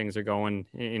wondering how things are going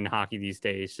in hockey these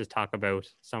days, just talk about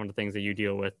some of the things that you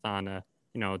deal with on a,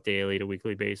 daily to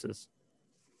weekly basis.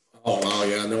 Oh, wow.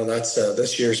 Yeah, no, that's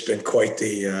this year's been quite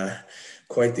the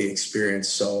experience.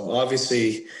 So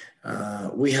obviously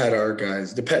we had our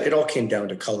guys, it all came down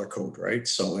to color code, right?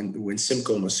 So when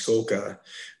Simcoe Muskoka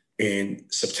in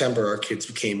September, our kids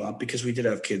came up because we did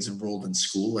have kids enrolled in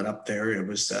school, and up there it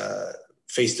was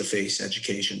face-to-face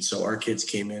education. So our kids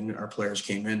came in, our players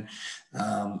came in,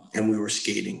 and we were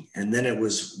skating. And then it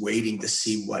was waiting to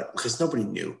see because nobody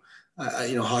knew.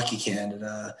 Hockey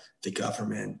Canada, the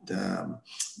government,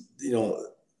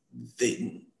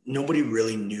 nobody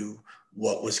really knew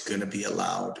what was going to be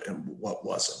allowed and what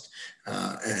wasn't.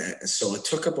 And so it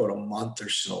took about a month or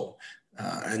so.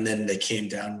 And then they came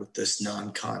down with this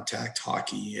non-contact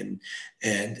hockey, and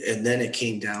then it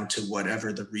came down to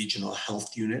whatever the regional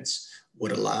health units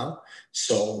would allow.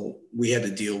 So we had to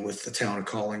deal with the town of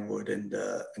Collingwood and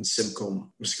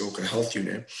Simcoe Muskoka Health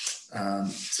Unit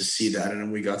to see that. And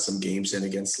then we got some games in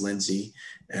against Lindsay,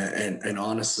 and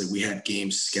honestly, we had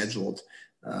games scheduled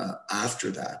after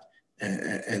that.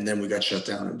 And then we got shut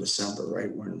down in December,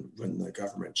 right when the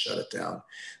government shut it down.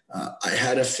 I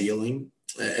had a feeling.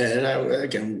 And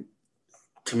again,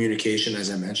 communication, as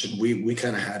I mentioned, we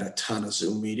kind of had a ton of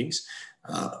Zoom meetings,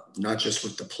 not just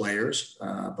with the players,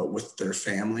 but with their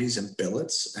families and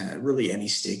billets, and really any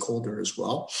stakeholder as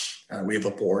well. We have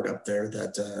a board up there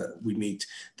that we meet,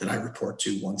 that I report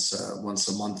to once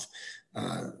a month.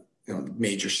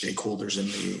 Major stakeholders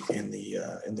in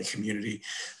the community.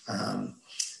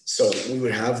 So we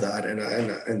would have that,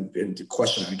 and the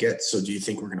question I get: so do you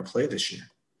think we're going to play this year?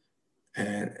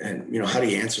 And how do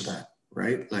you answer that,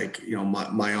 right? Like,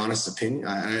 my honest opinion,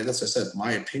 as I said,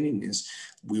 my opinion is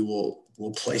we'll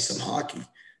play some hockey,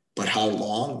 but how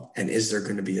long, and is there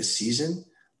going to be a season?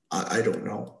 I don't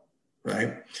know,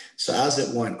 right? So as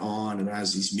it went on, and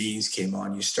as these meetings came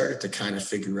on, you started to kind of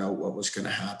figure out what was going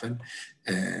to happen.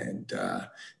 And,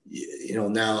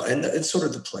 now, and sort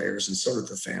of the players and sort of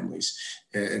the families.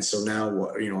 And so now,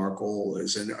 our goal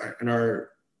is, and our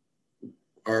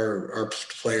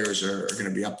players are going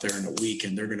to be up there in a week,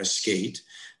 and they're going to skate.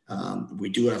 We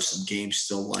do have some games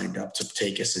still lined up to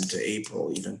take us into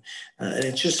April even. And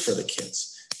it's just for the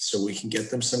kids. So we can get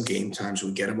them some game times.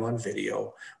 We get them on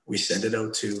video. We send it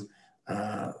out to,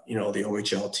 the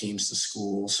OHL teams, the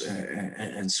schools,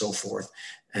 and so forth.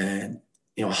 And,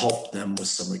 help them with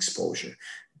some exposure.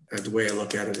 The way I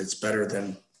look at it, it's better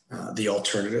than the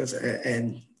alternative.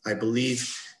 And I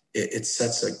believe it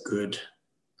sets a good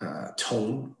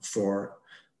tone for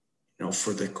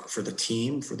the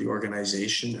team, for the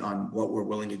organization, on what we're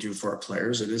willing to do for our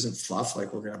players. It isn't fluff,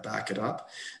 like we're going to back it up.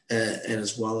 And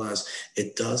as well as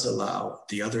it does allow,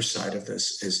 the other side of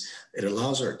this is it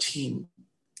allows our team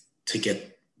to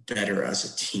get better as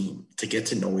a team, to get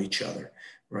to know each other,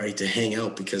 right? To hang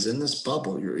out, because in this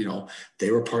bubble,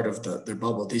 they were part of their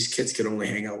bubble. These kids could only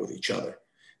hang out with each other,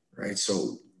 right?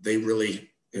 So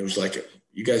it was like,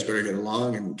 you guys better get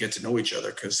along and get to know each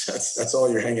other, because that's all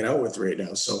you're hanging out with right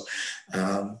now. So,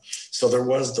 so there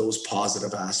was those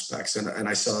positive aspects, and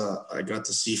I got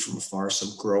to see from afar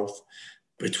some growth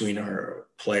between our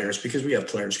players, because we have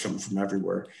players coming from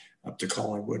everywhere up to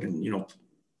Collingwood, and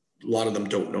a lot of them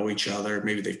don't know each other.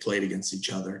 Maybe they've played against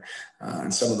each other,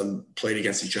 and some of them played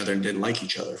against each other and didn't like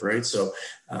each other, right? So,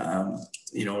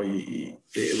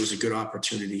 it was a good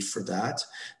opportunity for that.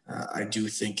 I do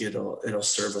think it'll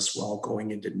serve us well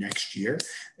going into next year.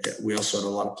 We also had a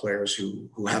lot of players who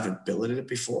haven't billeted it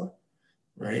before,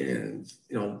 right? And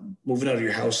moving out of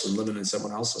your house and living in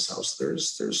someone else's house,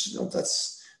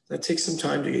 that takes some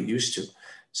time to get used to.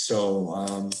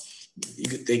 So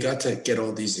they got to get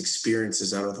all these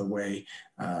experiences out of the way,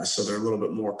 so they're a little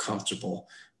bit more comfortable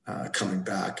coming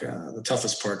back. The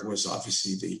toughest part was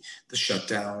obviously the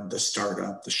shutdown, the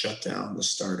startup,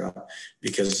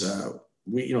 because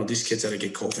these kids had to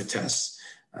get COVID tests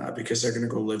because they're going to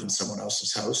go live in someone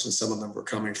else's house, and some of them were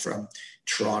coming from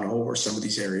Toronto or some of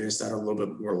these areas that are a little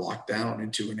bit more locked down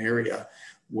into an area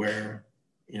where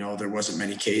there wasn't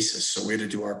many cases, so we had to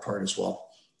do our part as well.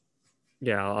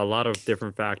 Yeah, a lot of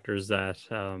different factors that,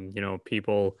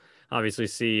 people obviously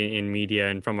see in media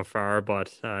and from afar,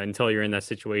 but until you're in that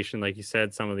situation, like you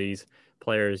said, some of these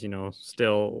players,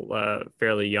 still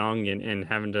fairly young and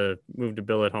having to move to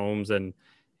billet homes and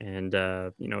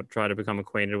try to become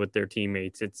acquainted with their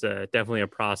teammates. It's definitely a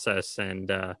process, and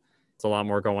it's a lot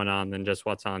more going on than just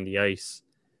what's on the ice.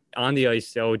 On the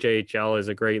ice, the OJHL is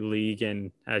a great league,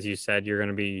 and as you said, you're going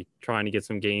to be trying to get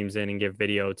some games in and give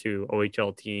video to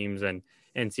OHL teams and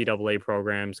NCAA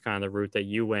programs, kind of the route that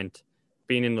you went.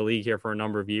 Being in the league here for a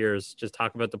number of years, just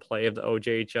talk about the play of the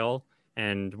OJHL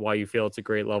and why you feel it's a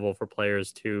great level for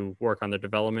players to work on their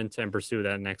development and pursue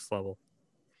that next level.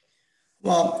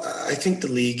 Well, I think the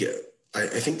league. I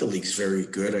think the league's very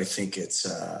good. I think it's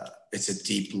a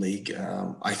deep league.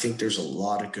 I think there's a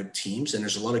lot of good teams and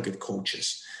there's a lot of good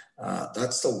coaches.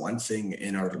 That's the one thing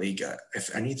in our league,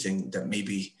 if anything, that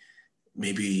maybe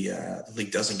maybe the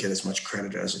league doesn't get as much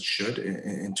credit as it should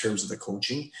in terms of the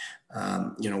coaching.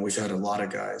 We've had a lot of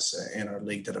guys in our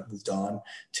league that have moved on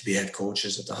to be head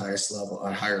coaches at the highest level,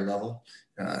 a higher level,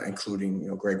 including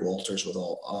Greg Walters with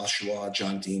Oshawa,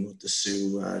 John Dean with the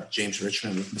Sioux, James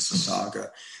Richmond with Mississauga.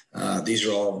 These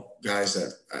are all guys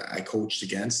that I coached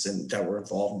against and that were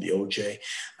involved in the OJ.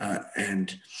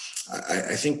 And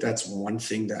I think that's one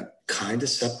thing that kind of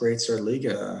separates our league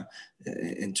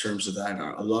in terms of that.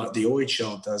 The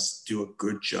OHL does do a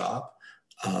good job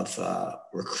of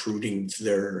recruiting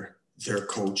their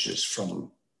coaches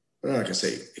from, I'm not going to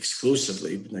say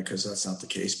exclusively because that's not the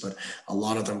case, but a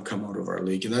lot of them come out of our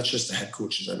league. And that's just the head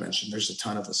coaches I mentioned. There's a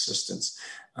ton of assistants.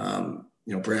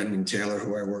 Brandon Taylor,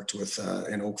 who I worked with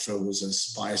in Oakville, was a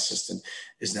spy assistant,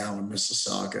 is now in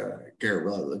Mississauga. Garrett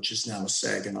Rutledge is now a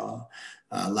Saginaw.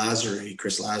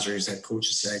 Chris Lazary is head coach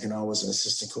of Saginaw, was an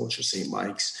assistant coach of St.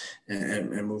 Mike's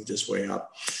and moved his way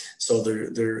up. So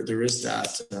there is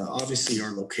that. Obviously,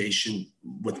 our location,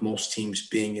 with most teams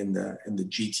being in the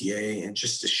GTA and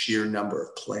just the sheer number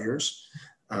of players,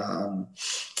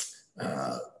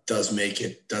 does make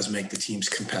the teams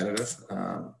competitive.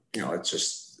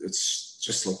 It's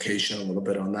just location a little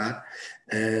bit on that.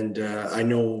 And I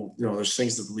know, there's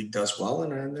things that the league does well,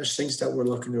 and there's things that we're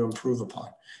looking to improve upon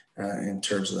in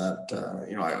terms of that.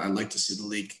 I'd like to see the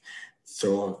league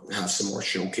have some more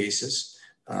showcases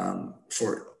not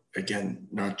for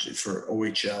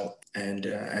OHL and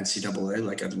NCAA.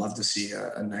 Like, I'd love to see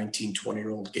a 19,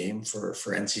 20-year-old game for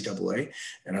NCAA,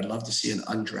 and I'd love to see an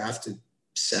undrafted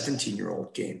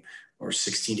 17-year-old game or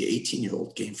 16 to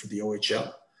 18-year-old game for the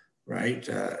OHL. Right.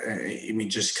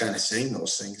 Just kind of saying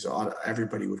those things,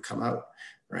 everybody would come out.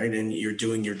 Right. And you're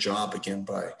doing your job again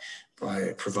by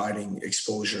providing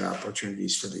exposure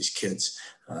opportunities for these kids.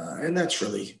 And that's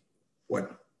really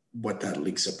what that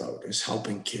league's about, is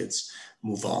helping kids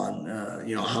move on.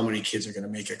 How many kids are going to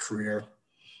make a career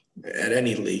at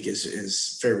any league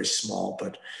is very small,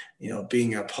 but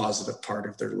being a positive part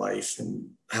of their life and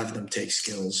having them take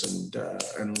skills and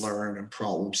learn and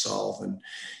problem solve and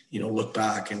look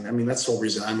back. And that's the whole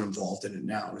reason I'm involved in it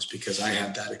now, is because I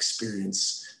had that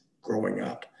experience growing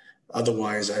up.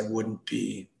 Otherwise, I wouldn't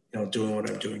be doing what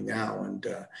I'm doing now. And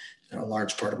a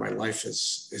large part of my life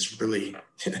is really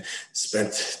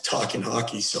spent talking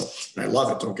hockey. So, and I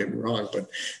love it, don't get me wrong, but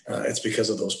it's because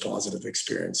of those positive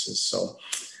experiences. So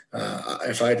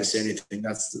if I had to say anything,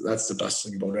 that's the best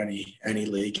thing about any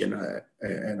league, and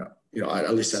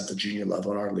at least at the junior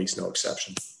level, and our league's no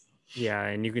exception. Yeah,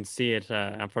 and you can see it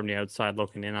from the outside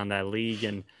looking in on that league.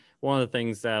 And one of the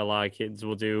things that a lot of kids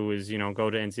will do is, go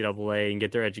to NCAA and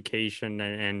get their education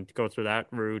and go through that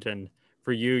route. And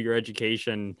for you, your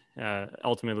education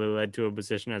ultimately led to a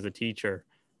position as a teacher.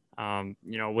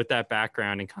 With that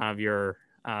background and kind of your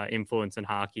influence in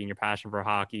hockey and your passion for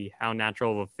hockey, how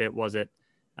natural of a fit was it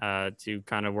to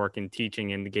kind of work in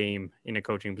teaching in the game in a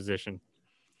coaching position?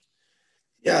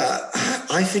 Yeah,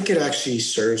 I think it actually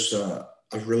serves a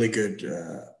really good,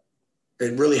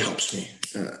 it really helps me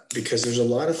because there's a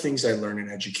lot of things I learn in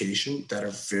education that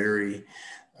are very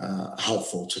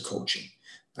helpful to coaching.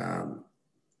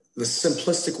 The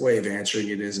simplistic way of answering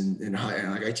it is in high,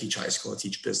 like I teach high school, I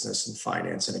teach business and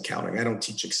finance and accounting. I don't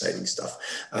teach exciting stuff,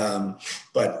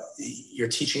 but you're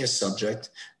teaching a subject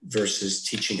versus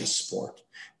teaching a sport.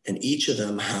 And each of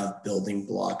them have building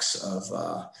blocks of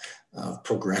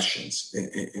progressions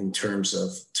in terms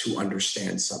of to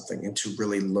understand something and to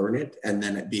really learn it and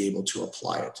then be able to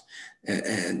apply it.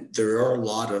 And there are a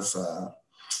lot of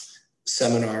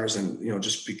seminars and,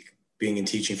 being in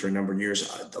teaching for a number of years,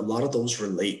 a lot of those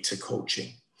relate to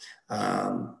coaching.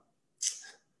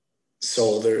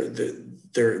 So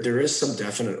there is some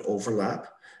definite overlap.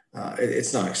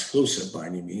 It's not exclusive by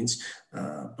any means,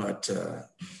 but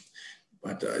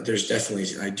there's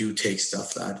definitely, I do take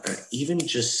stuff that even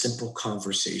just simple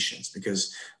conversations,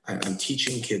 because I'm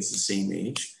teaching kids the same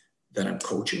age that I'm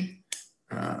coaching,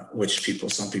 which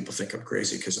some people think I'm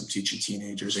crazy because I'm teaching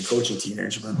teenagers and coaching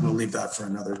teenagers, but we'll leave that for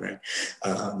another day.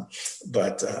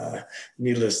 But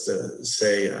needless to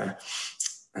say,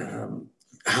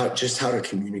 how to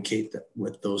communicate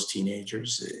with those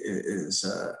teenagers is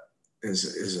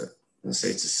let's say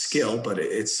it's a skill, but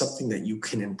it's something that you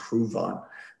can improve on.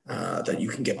 That you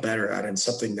can get better at, and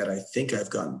something that I think I've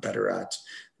gotten better at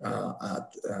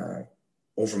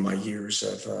over my years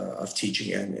of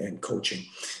teaching and coaching.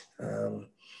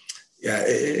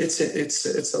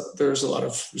 There's a lot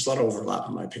of overlap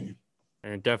in my opinion.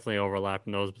 And definitely overlap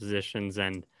in those positions,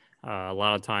 and a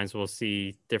lot of times we'll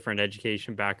see different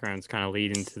education backgrounds kind of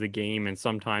lead into the game, and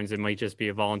sometimes it might just be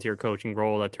a volunteer coaching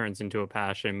role that turns into a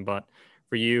passion. But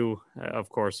for you, of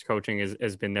course, coaching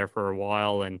has been there for a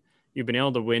while, and you've been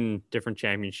able to win different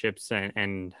championships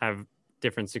and have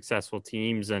different successful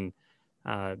teams. And,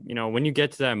 when you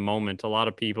get to that moment, a lot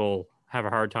of people have a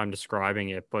hard time describing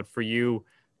it. But for you,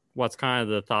 what's kind of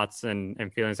the thoughts and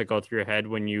feelings that go through your head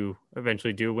when you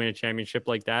eventually do win a championship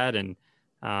like that? And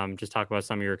just talk about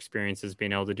some of your experiences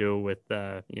being able to do it with,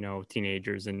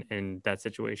 teenagers in that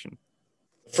situation.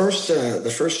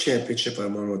 The first championship I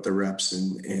won with the Reps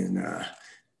in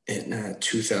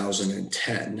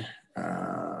 2010,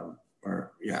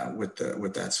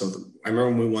 with that. So I remember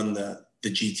when we won the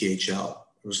GTHL.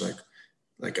 It was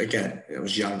like again, I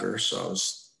was younger, so I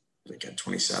was like at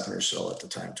 27 or so at the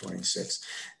time, 26.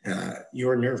 You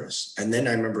were nervous, and then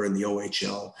I remember in the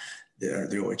OHL, the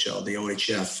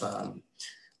OHF,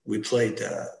 we played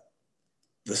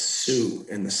the Sioux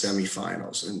in the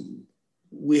semifinals, and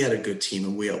we had a good team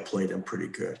and we outplayed them pretty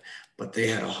good, but they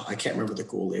had I can't remember the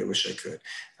goalie. I wish I could.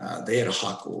 They had a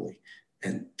hot goalie,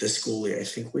 and this goalie, I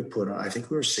think we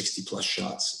were 60 plus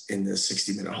shots in the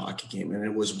 60-minute hockey game, and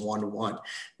it was 1-1.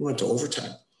 We went to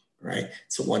overtime, right?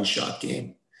 It's a one-shot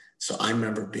game. So I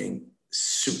remember being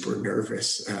super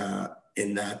nervous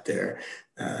in that there.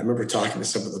 I remember talking to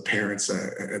some of the parents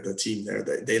at the team there.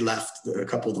 They left. A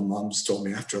couple of the moms told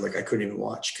me after, I couldn't even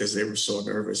watch because they were so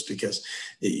nervous because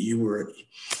you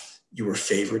were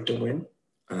favored to win.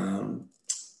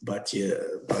 But you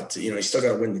still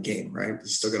got to win the game, right? You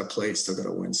still got to play, you still got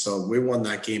to win. So we won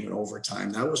that game in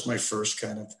overtime. That was my first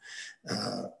kind of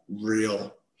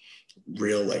real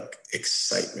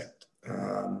excitement.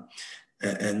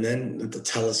 And then the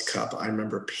TELUS Cup, I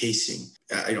remember pacing.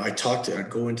 I'd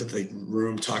go into the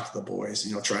room, talk to the boys,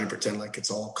 trying to pretend like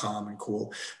it's all calm and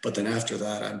cool. But then after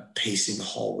that, I'm pacing the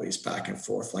hallways back and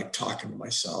forth, talking to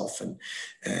myself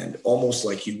and almost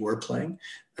like you were playing,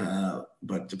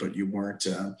 but you weren't.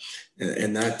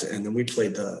 And then we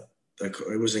played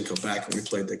it was in Quebec, and we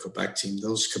played the Quebec team.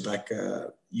 Those Quebec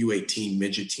U18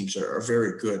 midget teams are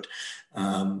very good.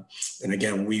 And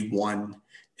again, we won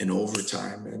in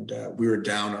overtime, and we were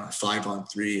down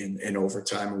 5-on-3 in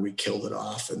overtime, and we killed it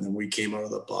off. And then we came out of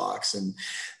the box, and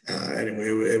anyway,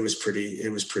 it was pretty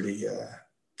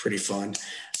fun.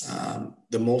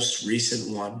 The most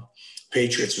recent one,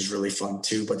 Patriots, was really fun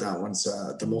too, but that one's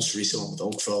the most recent one with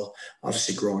Oakville.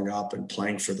 Obviously, growing up and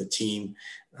playing for the team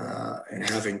and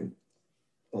having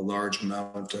a large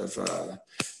amount of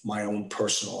my own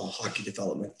personal hockey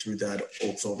development through that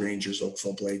Oakville Rangers,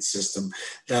 Oakville Blades system.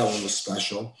 That one was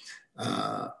special.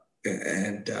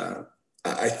 And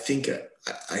I think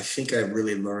I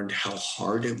really learned how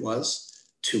hard it was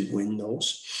to win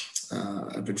those.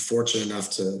 I've been fortunate enough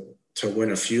to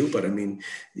win a few, but I mean,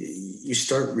 you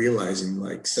start realizing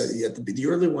the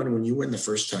early one, when you win the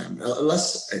first time,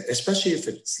 especially if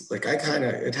it's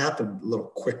it happened a little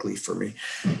quickly for me.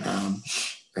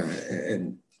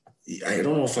 And I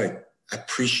don't know if I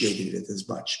appreciated it as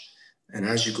much. And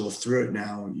as you go through it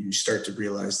now, you start to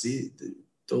realize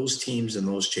those teams and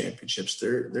those championships,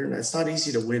 it's not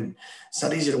easy to win. It's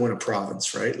not easy to win a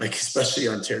province, right? Especially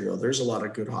Ontario. There's a lot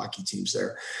of good hockey teams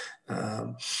there.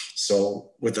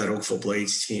 So with that Oakville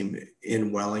Blades team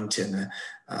in Wellington,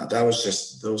 that was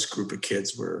just, those group of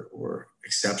kids were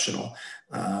exceptional.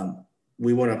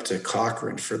 We went up to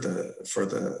Cochrane for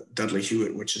the Dudley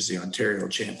Hewitt, which is the Ontario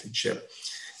Championship,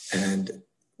 and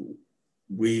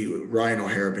Ryan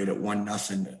O'Hara made it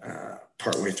 1-0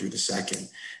 partway through the second,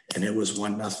 and it was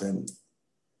 1-0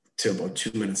 till about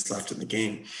 2 minutes left in the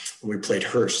game. We played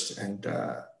Hearst, and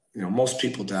most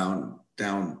people down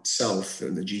south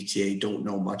in the GTA don't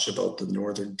know much about the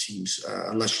northern teams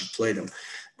unless you played them,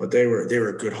 but they were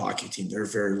a good hockey team. They're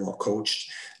very well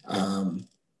coached.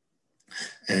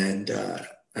 And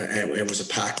it was a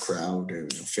packed crowd,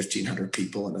 1,500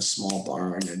 people in a small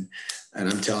barn, and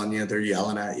I'm telling you, they're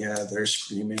yelling at you, they're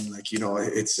screaming,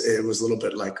 it was a little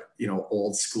bit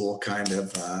old school kind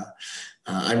of.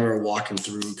 I remember walking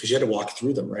through, because you had to walk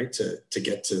through them, right, to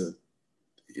get to,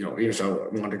 even if I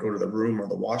wanted to go to the room or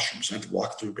the washrooms, I had to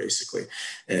walk through basically,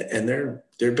 and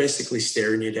they're basically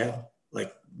staring you down,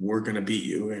 we're going to beat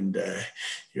you. And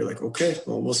you're like, okay,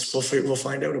 well, we'll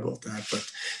find out about that.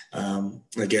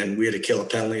 But again, we had to kill a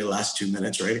penalty the last 2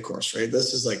 minutes, right? Of course, right?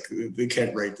 This is we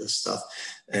can't write this stuff.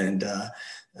 And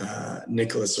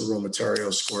Nicholas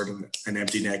Romatario scored an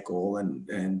empty net goal, and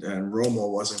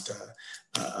Romo wasn't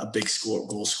a big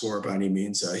goal scorer by any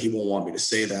means. He won't want me to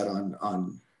say that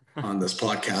on this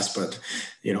podcast, but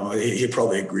he'd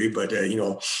probably agree. But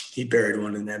he buried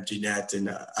one in an empty net, and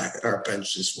our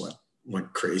bench just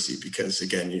went crazy because,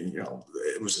 again,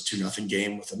 it was a 2-0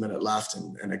 game with a minute left,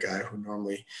 and a guy who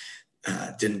normally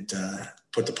didn't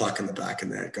put the puck in the back of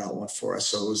the net, got one for us.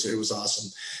 So it was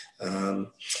awesome.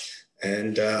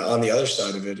 And on the other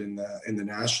side of it, in the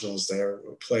Nationals, there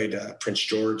we played Prince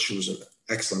George, who was an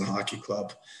excellent hockey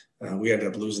club. We ended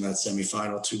up losing that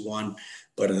semifinal 2-1,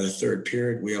 but in the third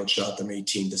period, we outshot them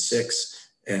 18-6,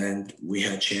 and we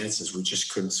had chances. We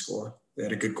just couldn't score. They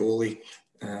had a good goalie.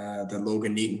 The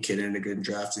Logan Neaton kid ended up getting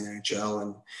drafted in the NHL,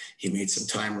 and he made some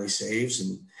timely saves.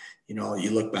 And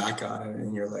you look back on it,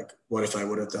 and you're like, what if I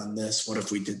would have done this? What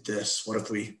if we did this? What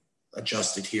if we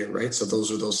adjusted here, right? So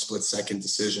those are those split-second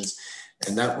decisions.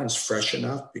 And that one's fresh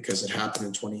enough because it happened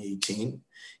in 2018,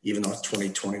 even though it's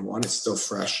 2021, it's still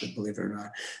fresh, believe it or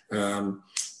not,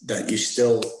 that you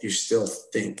still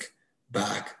think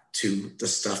back to the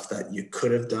stuff that you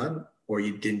could have done or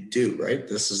you didn't do, right?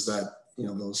 This is that,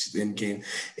 those in-game,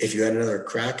 if you had another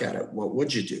crack at it, what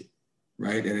would you do,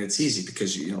 right? And it's easy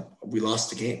because, we lost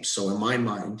the game. So in my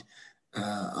mind,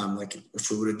 I'm like, if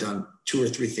we would have done 2 or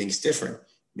 3 things different,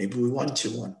 maybe we won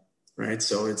 2-1, right?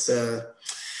 So it's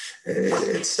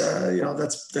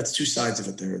that's 2 sides of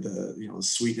it there. The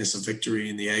sweetness of victory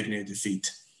and the agony of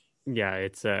defeat. Yeah,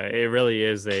 it really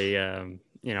is a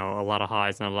lot of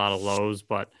highs and a lot of lows,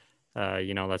 but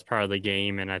that's part of the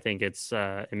game, and I think it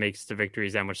makes the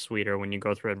victories that much sweeter when you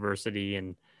go through adversity,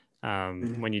 and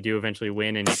when you do eventually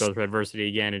win and you go through adversity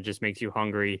again, it just makes you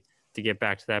hungry to get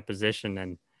back to that position.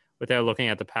 And without looking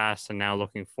at the past and now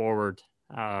looking forward,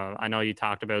 I know you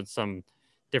talked about some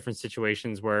different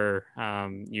situations where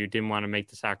you didn't want to make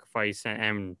the sacrifice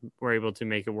and were able to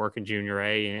make it work in junior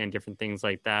A and different things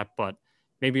like that. But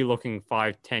maybe looking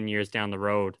 5-10 years down the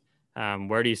road,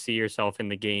 where do you see yourself in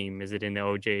the game? Is it in the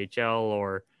OJHL,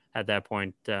 or at that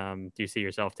point, do you see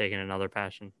yourself taking another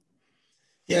passion?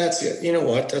 Yeah, you know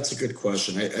what? That's a good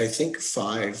question. I think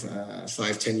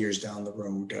 5-10 years down the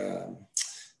road,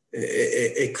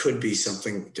 it could be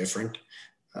something different.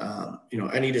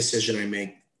 Any decision I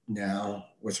make now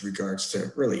with regards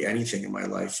to really anything in my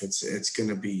life, it's going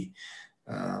to be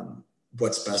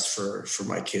what's best for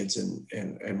my kids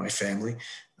and my family.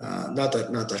 Not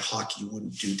that hockey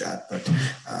wouldn't do that, but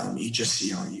you just,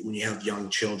 when you have young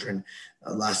children,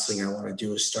 last thing I want to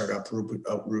do is start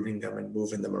uprooting them and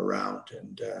moving them around.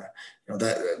 And,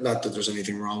 that, not that there's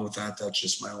anything wrong with that. That's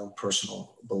just my own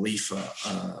personal belief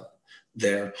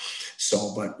there.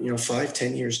 So, but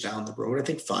 5-10 years down the road, I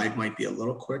think 5 might be a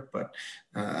little quick, but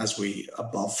as we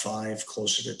above 5,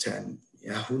 closer to 10,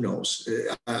 yeah, who knows?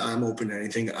 I'm open to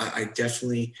anything. I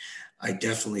definitely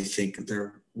think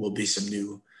there will be some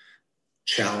new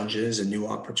challenges and new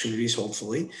opportunities,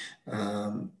 hopefully,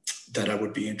 that I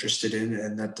would be interested in,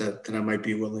 and that I might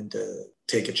be willing to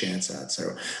take a chance at.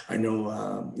 So I know,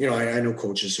 I know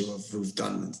coaches who've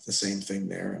done the same thing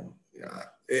there, and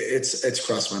it's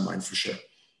crossed my mind for sure.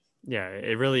 Yeah,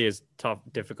 it really is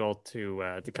difficult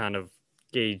to kind of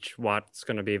gauge what's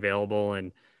going to be available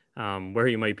and where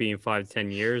you might be in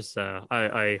 5-10 years.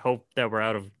 I hope that we're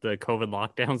out of the COVID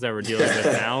lockdowns that we're dealing with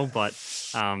now, but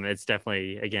it's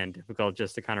definitely, again, difficult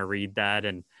just to kind of read that.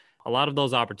 And a lot of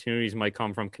those opportunities might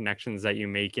come from connections that you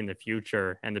make in the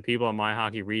future. And the people at My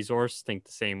Hockey Resource think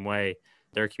the same way.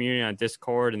 They're a community on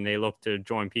Discord, and they look to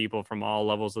join people from all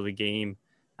levels of the game,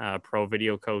 pro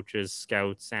video coaches,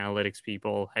 scouts, analytics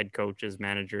people, head coaches,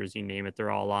 managers, you name it,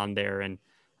 they're all on there. And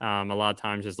a lot of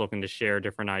times just looking to share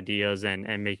different ideas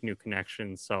and make new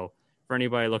connections. So for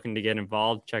anybody looking to get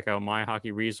involved, check out My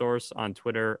Hockey Resource on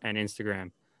Twitter and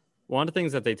Instagram. One of the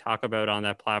things that they talk about on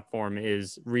that platform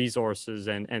is resources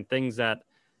and things that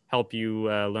help you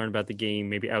learn about the game,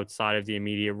 maybe outside of the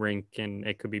immediate rink, and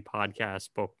it could be podcasts,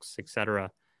 books,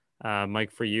 etc.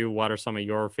 Mike, for you, what are some of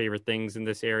your favorite things in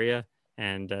this area?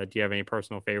 And do you have any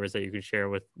personal favorites that you could share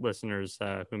with listeners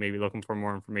who may be looking for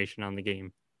more information on the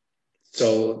game?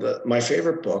 So my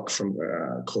favorite book from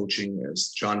coaching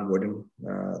is John Wooden,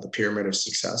 The Pyramid of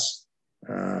Success.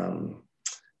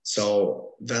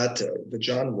 So that the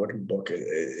John Wooden book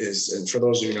is, and for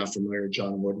those of you not familiar,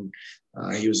 John Wooden,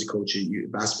 he was a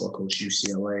basketball coach at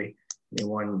UCLA. He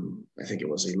won, I think it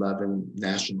was 11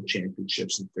 national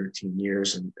championships in 13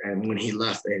 years. And when he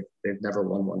left, they've never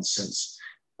won one since.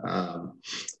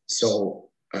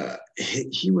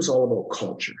 He was all about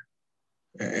culture.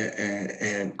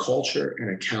 And culture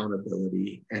and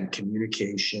accountability and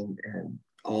communication and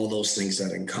all those things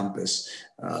that encompass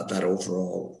that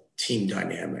overall team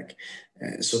dynamic.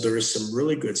 And so there is some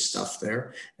really good stuff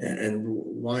there. And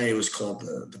why it was called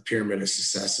the Pyramid of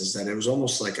Success is that it was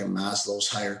almost like a Maslow's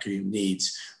hierarchy of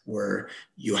needs, where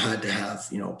you had to have,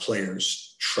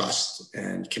 players trust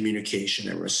and communication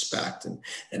and respect. And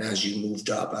as you moved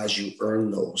up, as you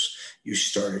earned those, you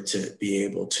started to be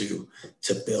able to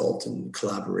build and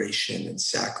collaboration and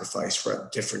sacrifice for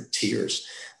different tiers.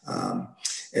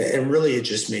 And really, it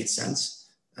just made sense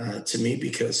to me,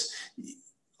 because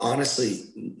honestly,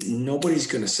 nobody's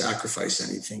going to sacrifice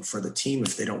anything for the team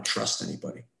if they don't trust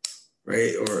anybody,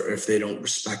 right? Or if they don't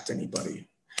respect anybody.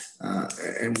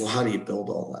 And well, how do you build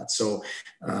all that? So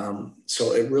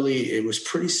it was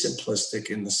pretty simplistic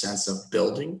in the sense of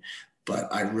building,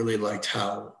 but I really liked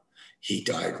how he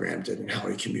diagrammed it and how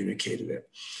he communicated it.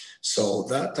 So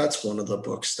that's one of the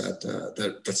books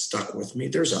that stuck with me.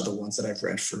 There's other ones that I've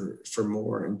read for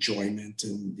more enjoyment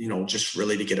and, just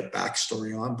really to get a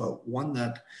backstory on, but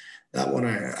that one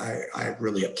I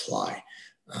really apply,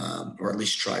 or at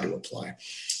least try to apply.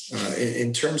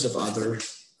 In terms of other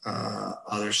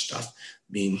stuff,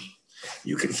 I mean,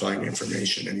 you can find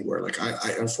information anywhere. Like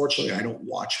I unfortunately, I don't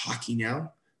watch hockey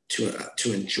now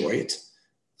to enjoy it.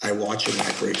 I watch it and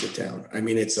I break it down. I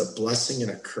mean, it's a blessing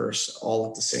and a curse all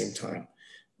at the same time,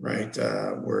 right?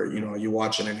 Where, you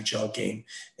watch an NHL game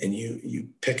and you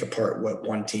pick apart what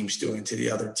one team's doing to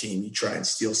the other team. You try and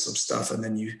steal some stuff, and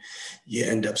then you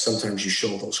end up, sometimes you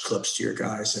show those clips to your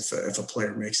guys if a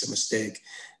player makes a mistake.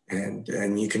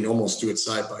 And you can almost do it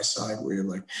side by side, where you're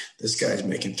like, this guy's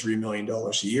making $3 million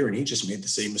a year and he just made the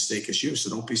same mistake as you.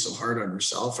 So don't be so hard on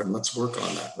yourself, and let's work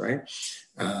on that, right?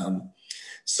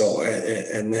 So,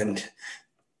 and then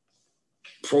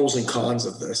pros and cons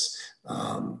of this,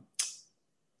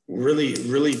 really,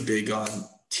 really big on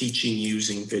teaching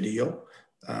using video,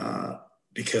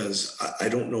 because I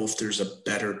don't know if there's a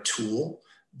better tool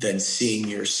than seeing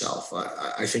yourself.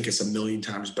 I think it's a million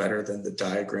times better than the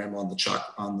diagram on the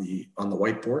chalk, on the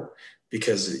whiteboard,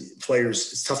 because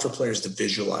it's tough for players to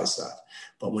visualize that.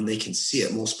 But when they can see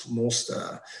it,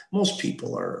 most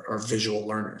people are visual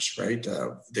learners, right?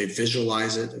 They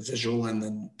visualize it, visual, and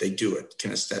then they do it,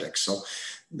 kinesthetic. So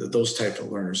those type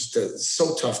of learners, it's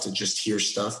so tough to just hear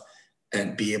stuff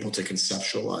and be able to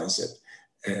conceptualize it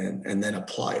and then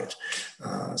apply it.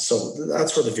 So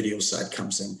that's where the video side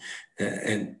comes in.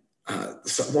 And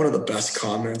so one of the best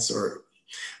comments, or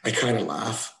I kind of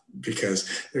laugh, because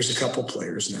there's a couple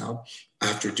players now,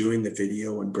 after doing the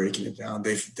video and breaking it down,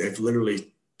 I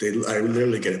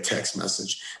literally get a text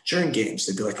message during games.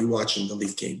 They'd be like, "We watching the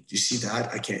Leaf game. Do you see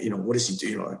that? I can't, what does he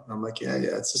do?" And I'm like, yeah,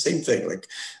 it's the same thing. Like,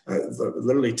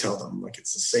 literally tell them, like,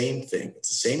 it's the same thing. It's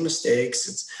the same mistakes.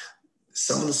 It's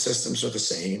some of the systems are the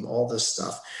same, all this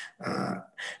stuff.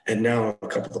 And now a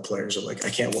couple of the players are like, I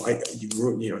can't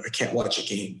watch a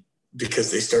game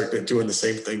because they start doing the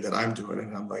same thing that I'm doing.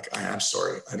 And I'm like, I'm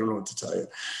sorry. I don't know what to tell you.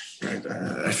 Right?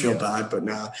 I feel bad, but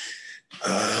now,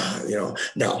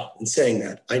 now in saying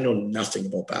that, I know nothing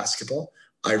about basketball.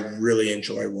 I really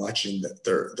enjoy watching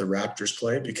the Raptors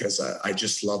play, because I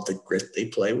just love the grit they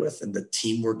play with and the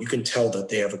teamwork. You can tell that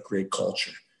they have a great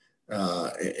culture.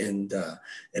 And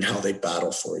how they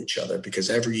battle for each other, because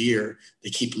every year they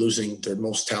keep losing their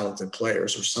most talented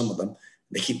players, or some of them, and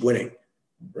they keep winning,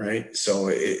 right? So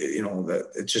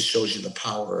it just shows you the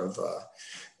power of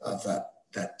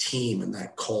that team and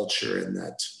that culture, and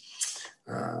that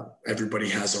everybody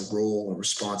has a role and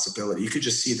responsibility. You could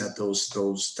just see that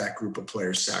that group of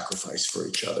players sacrifice for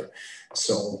each other.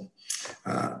 So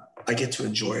I get to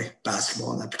enjoy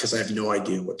basketball on that, because I have no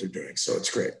idea what they're doing. So it's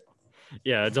great.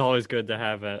 Yeah, it's always good to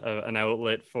have an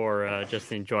outlet for just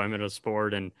the enjoyment of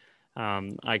sport. And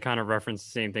I kind of reference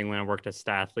the same thing when I worked at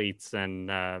Stathletes, and,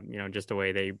 just the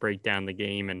way they break down the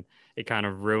game, and it kind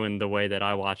of ruined the way that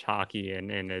I watch hockey,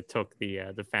 and it took the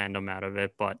fandom out of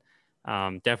it. But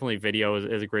definitely video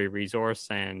is a great resource.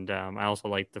 And I also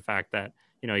like the fact that,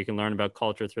 you can learn about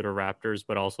culture through the Raptors,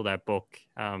 but also that book,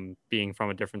 being from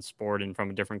a different sport and from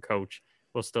a different coach,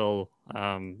 will still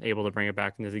able to bring it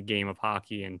back into the game of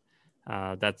hockey. And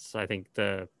that's, I think,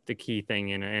 the key thing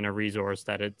in a resource,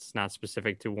 that it's not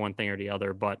specific to one thing or the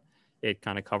other, but it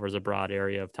kind of covers a broad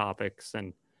area of topics.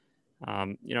 And,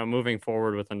 moving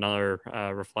forward with another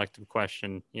reflective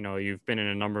question, you've been in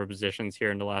a number of positions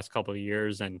here in the last couple of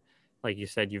years. And like you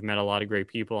said, you've met a lot of great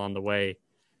people on the way.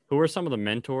 Who are some of the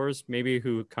mentors maybe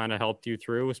who kind of helped you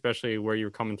through, especially where you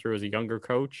were coming through as a younger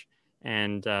coach?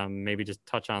 And maybe just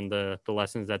touch on the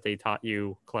lessons that they taught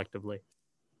you collectively.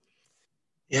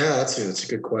 Yeah, that's a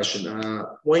good question.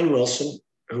 Wayne Wilson,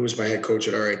 who was my head coach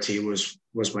at RIT,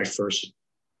 was my first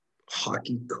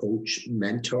hockey coach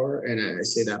mentor. And I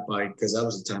say that because that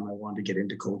was the time I wanted to get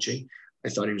into coaching. I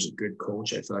thought he was a good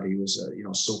coach. I thought he was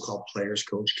a so-called players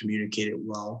coach, communicated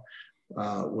well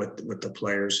with the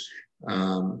players.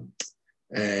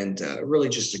 and really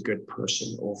just a good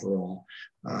person overall.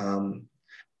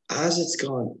 As it's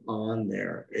gone on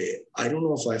there, I don't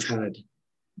know if I've had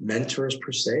mentors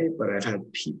per se, but I've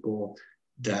had people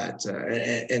that,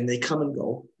 and they come and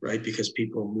go, right? Because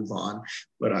people move on.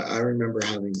 But I remember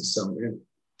having some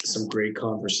great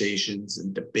conversations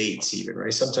and debates even,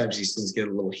 right? Sometimes these things get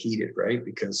a little heated, right?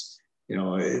 Because,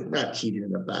 not heated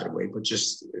in a bad way, but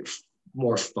just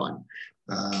more fun.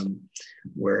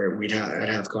 Where I'd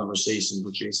have conversations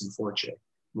with Jason Forche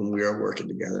when we were working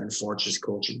together, and Forge is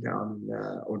coaching down in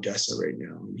Odessa right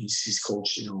now. And he's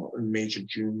coached, in major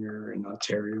junior in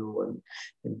Ontario and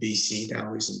in BC.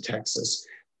 Now he's in Texas.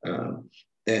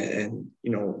 And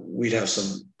we'd have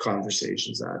some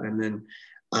conversations and then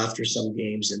after some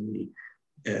games in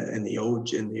the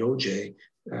OJ,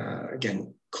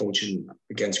 again, coaching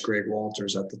against Greg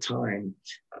Walters at the time,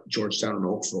 Georgetown and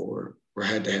Oakville were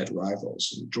head-to-head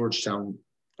rivals. And Georgetown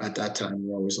at that time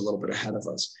were always a little bit ahead of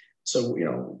us. So,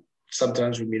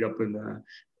 sometimes we meet up in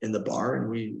the bar and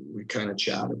we kind of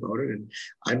chat about it. And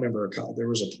I remember there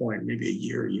was a point, maybe a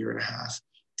year and a half,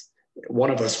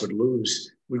 one of us would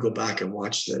lose. We go back and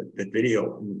watch the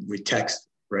video and we text,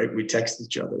 right? We text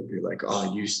each other and be like,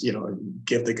 oh, you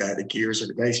give the guy the gears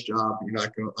or nice job. I'm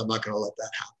not going to let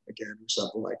that happen again or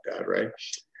something like that. Right.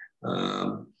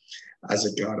 As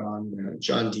it got on,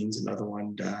 John Dean's another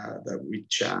one that we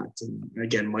chat. And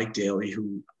again, Mike Daly,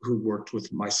 who worked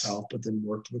with myself, but then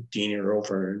worked with Diener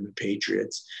over in the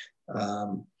Patriots.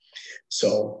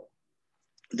 So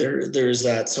there's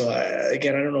that. So I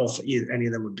don't know if any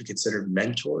of them would be considered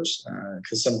mentors,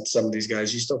 because some of these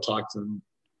guys, you still talk to them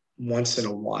once in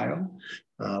a while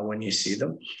when you see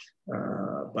them.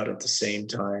 But at the same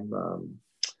time,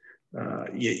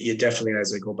 you definitely,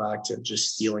 as I go back to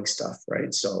just stealing stuff,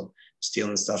 right? So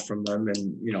stealing stuff from them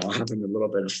and, having a little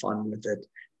bit of fun with it.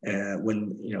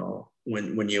 When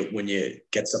you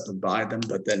get something by them,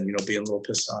 but then, being a little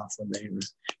pissed off when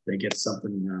they get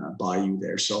something by you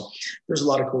there. So there's a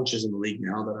lot of coaches in the league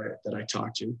now that I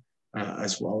talk to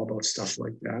as well about stuff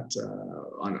like that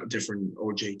on different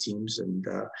OJ teams. And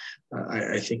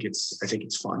I think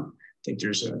it's fun. I think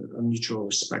there's a mutual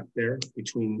respect there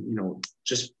between,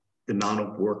 just the amount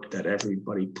of work that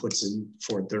everybody puts in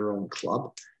for their own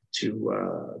club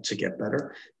to get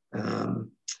better. That's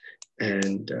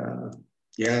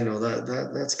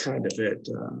kind of it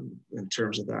in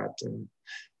terms of that.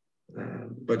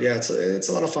 But yeah, it's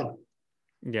a lot of fun.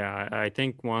 Yeah, I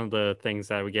think one of the things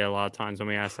that we get a lot of times when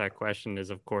we ask that question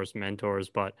is, of course, mentors,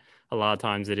 but a lot of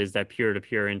times it is that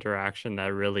peer-to-peer interaction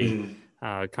that really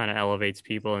kind of elevates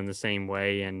people in the same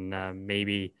way. And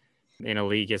maybe in a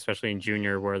league, especially in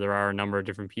junior, where there are a number of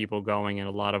different people going and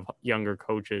a lot of younger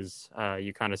coaches,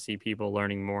 you kind of see people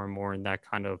learning more and more in that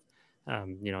kind of,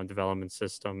 development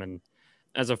system. And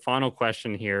as a final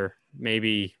question here,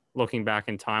 maybe looking back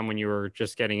in time when you were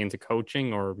just getting into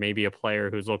coaching, or maybe a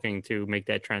player who's looking to make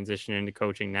that transition into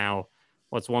coaching now,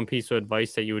 what's one piece of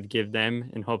advice that you would give them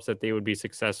in hopes that they would be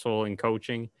successful in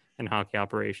coaching and hockey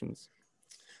operations?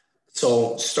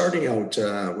 So starting out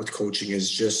with coaching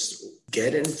is just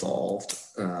get involved.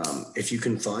 If you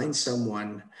can find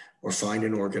someone or find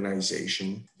an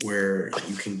organization where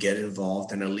you can get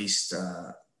involved and at least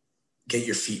get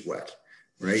your feet wet,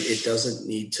 right? It doesn't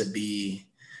need to be,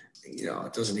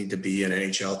 it doesn't need to be an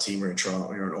NHL team or an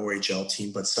OHL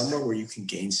team, but somewhere where you can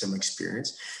gain some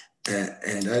experience.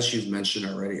 And as you've mentioned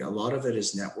already, a lot of it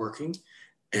is networking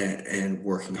and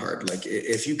working hard. Like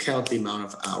if you count the amount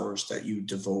of hours that you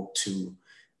devote to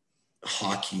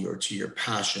hockey or to your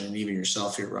passion, and even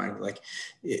yourself here, Ryan, like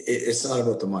it's not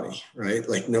about the money, right?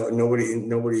 Like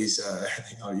nobody's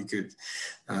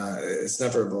it's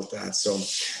never about that. So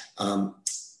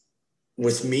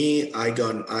with me, I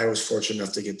was fortunate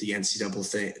enough to get the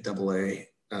NCAA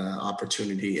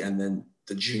opportunity and then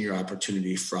the junior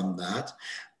opportunity from that.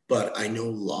 But I know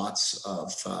lots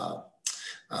of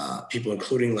people,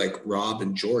 including like Rob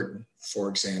and Jordan, for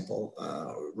example.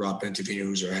 Rob Bentavino,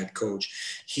 who's our head coach,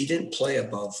 he didn't play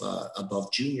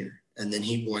above junior, and then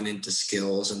he went into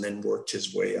skills and then worked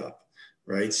his way up.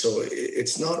 Right. So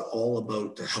it's not all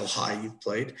about how high you've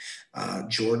played.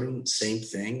 Jordan, same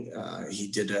thing. He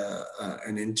did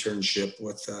an internship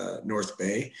with North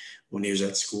Bay when he was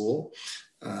at school,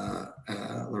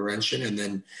 Laurentian. And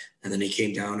then he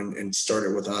came down and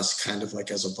started with us kind of like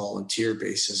as a volunteer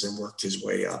basis and worked his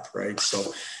way up. Right.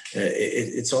 So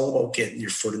it's all about getting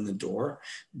your foot in the door.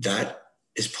 That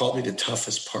is probably the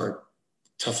toughest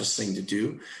thing to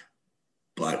do.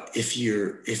 But if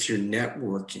you're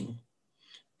networking,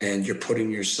 and you're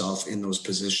putting yourself in those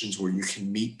positions where you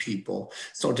can meet people,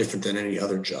 it's no different than any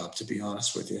other job, to be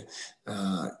honest with you.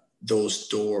 those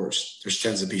doors. There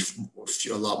tends to be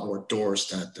a lot more doors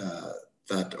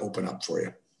that open up for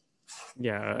you.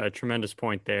 Yeah, a tremendous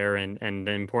point there, and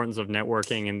the importance of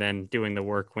networking and then doing the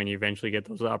work when you eventually get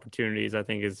those opportunities, I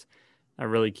think, is a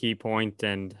really key point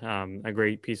and a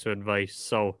great piece of advice.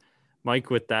 So, Mike,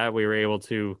 with that, we were able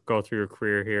to go through your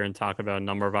career here and talk about a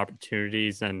number of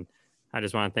opportunities, and I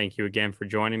just want to thank you again for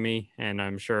joining me, and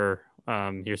I'm sure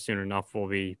here soon enough we'll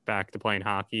be back to playing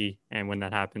hockey, and when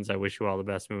that happens, I wish you all the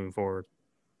best moving forward.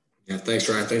 Yeah, thanks,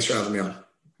 Ryan. Thanks for having me on.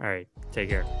 All right, take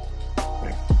care.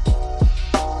 Thanks.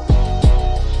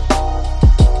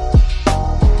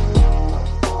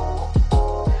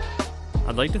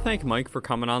 I'd like to thank Mike for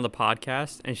coming on the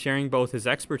podcast and sharing both his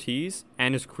expertise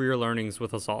and his career learnings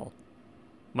with us all.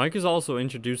 Mike has also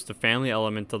introduced the family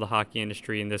element to the hockey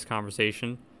industry in this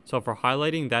conversation, so for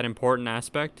highlighting that important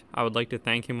aspect, I would like to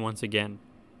thank him once again.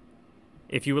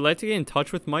 If you would like to get in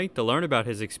touch with Mike to learn about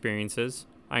his experiences,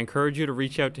 I encourage you to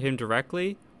reach out to him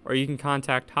directly, or you can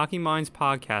contact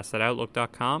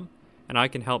HockeyMindsPodcast@outlook.com, and I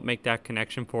can help make that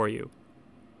connection for you.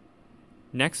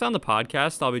 Next on the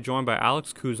podcast, I'll be joined by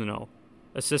Alex Cousineau,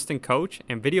 assistant coach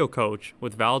and video coach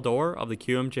with Val d'Or of the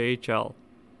QMJHL.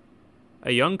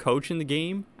 A young coach in the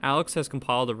game, Alex has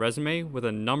compiled a resume with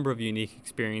a number of unique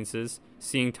experiences,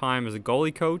 seeing time as a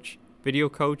goalie coach, video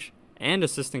coach, and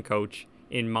assistant coach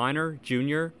in minor,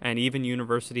 junior, and even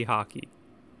university hockey.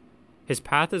 His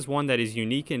path is one that is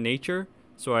unique in nature,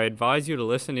 so I advise you to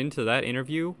listen into that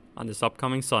interview on this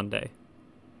upcoming Sunday.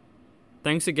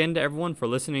 Thanks again to everyone for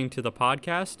listening to the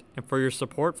podcast and for your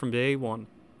support from day one.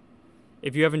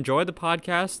 If you have enjoyed the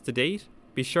podcast to date,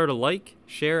 be sure to like,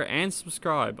 share, and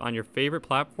subscribe on your favorite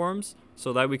platforms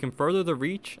so that we can further the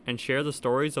reach and share the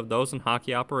stories of those in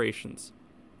hockey operations.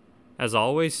 As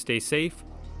always, stay safe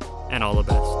and all the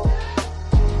best.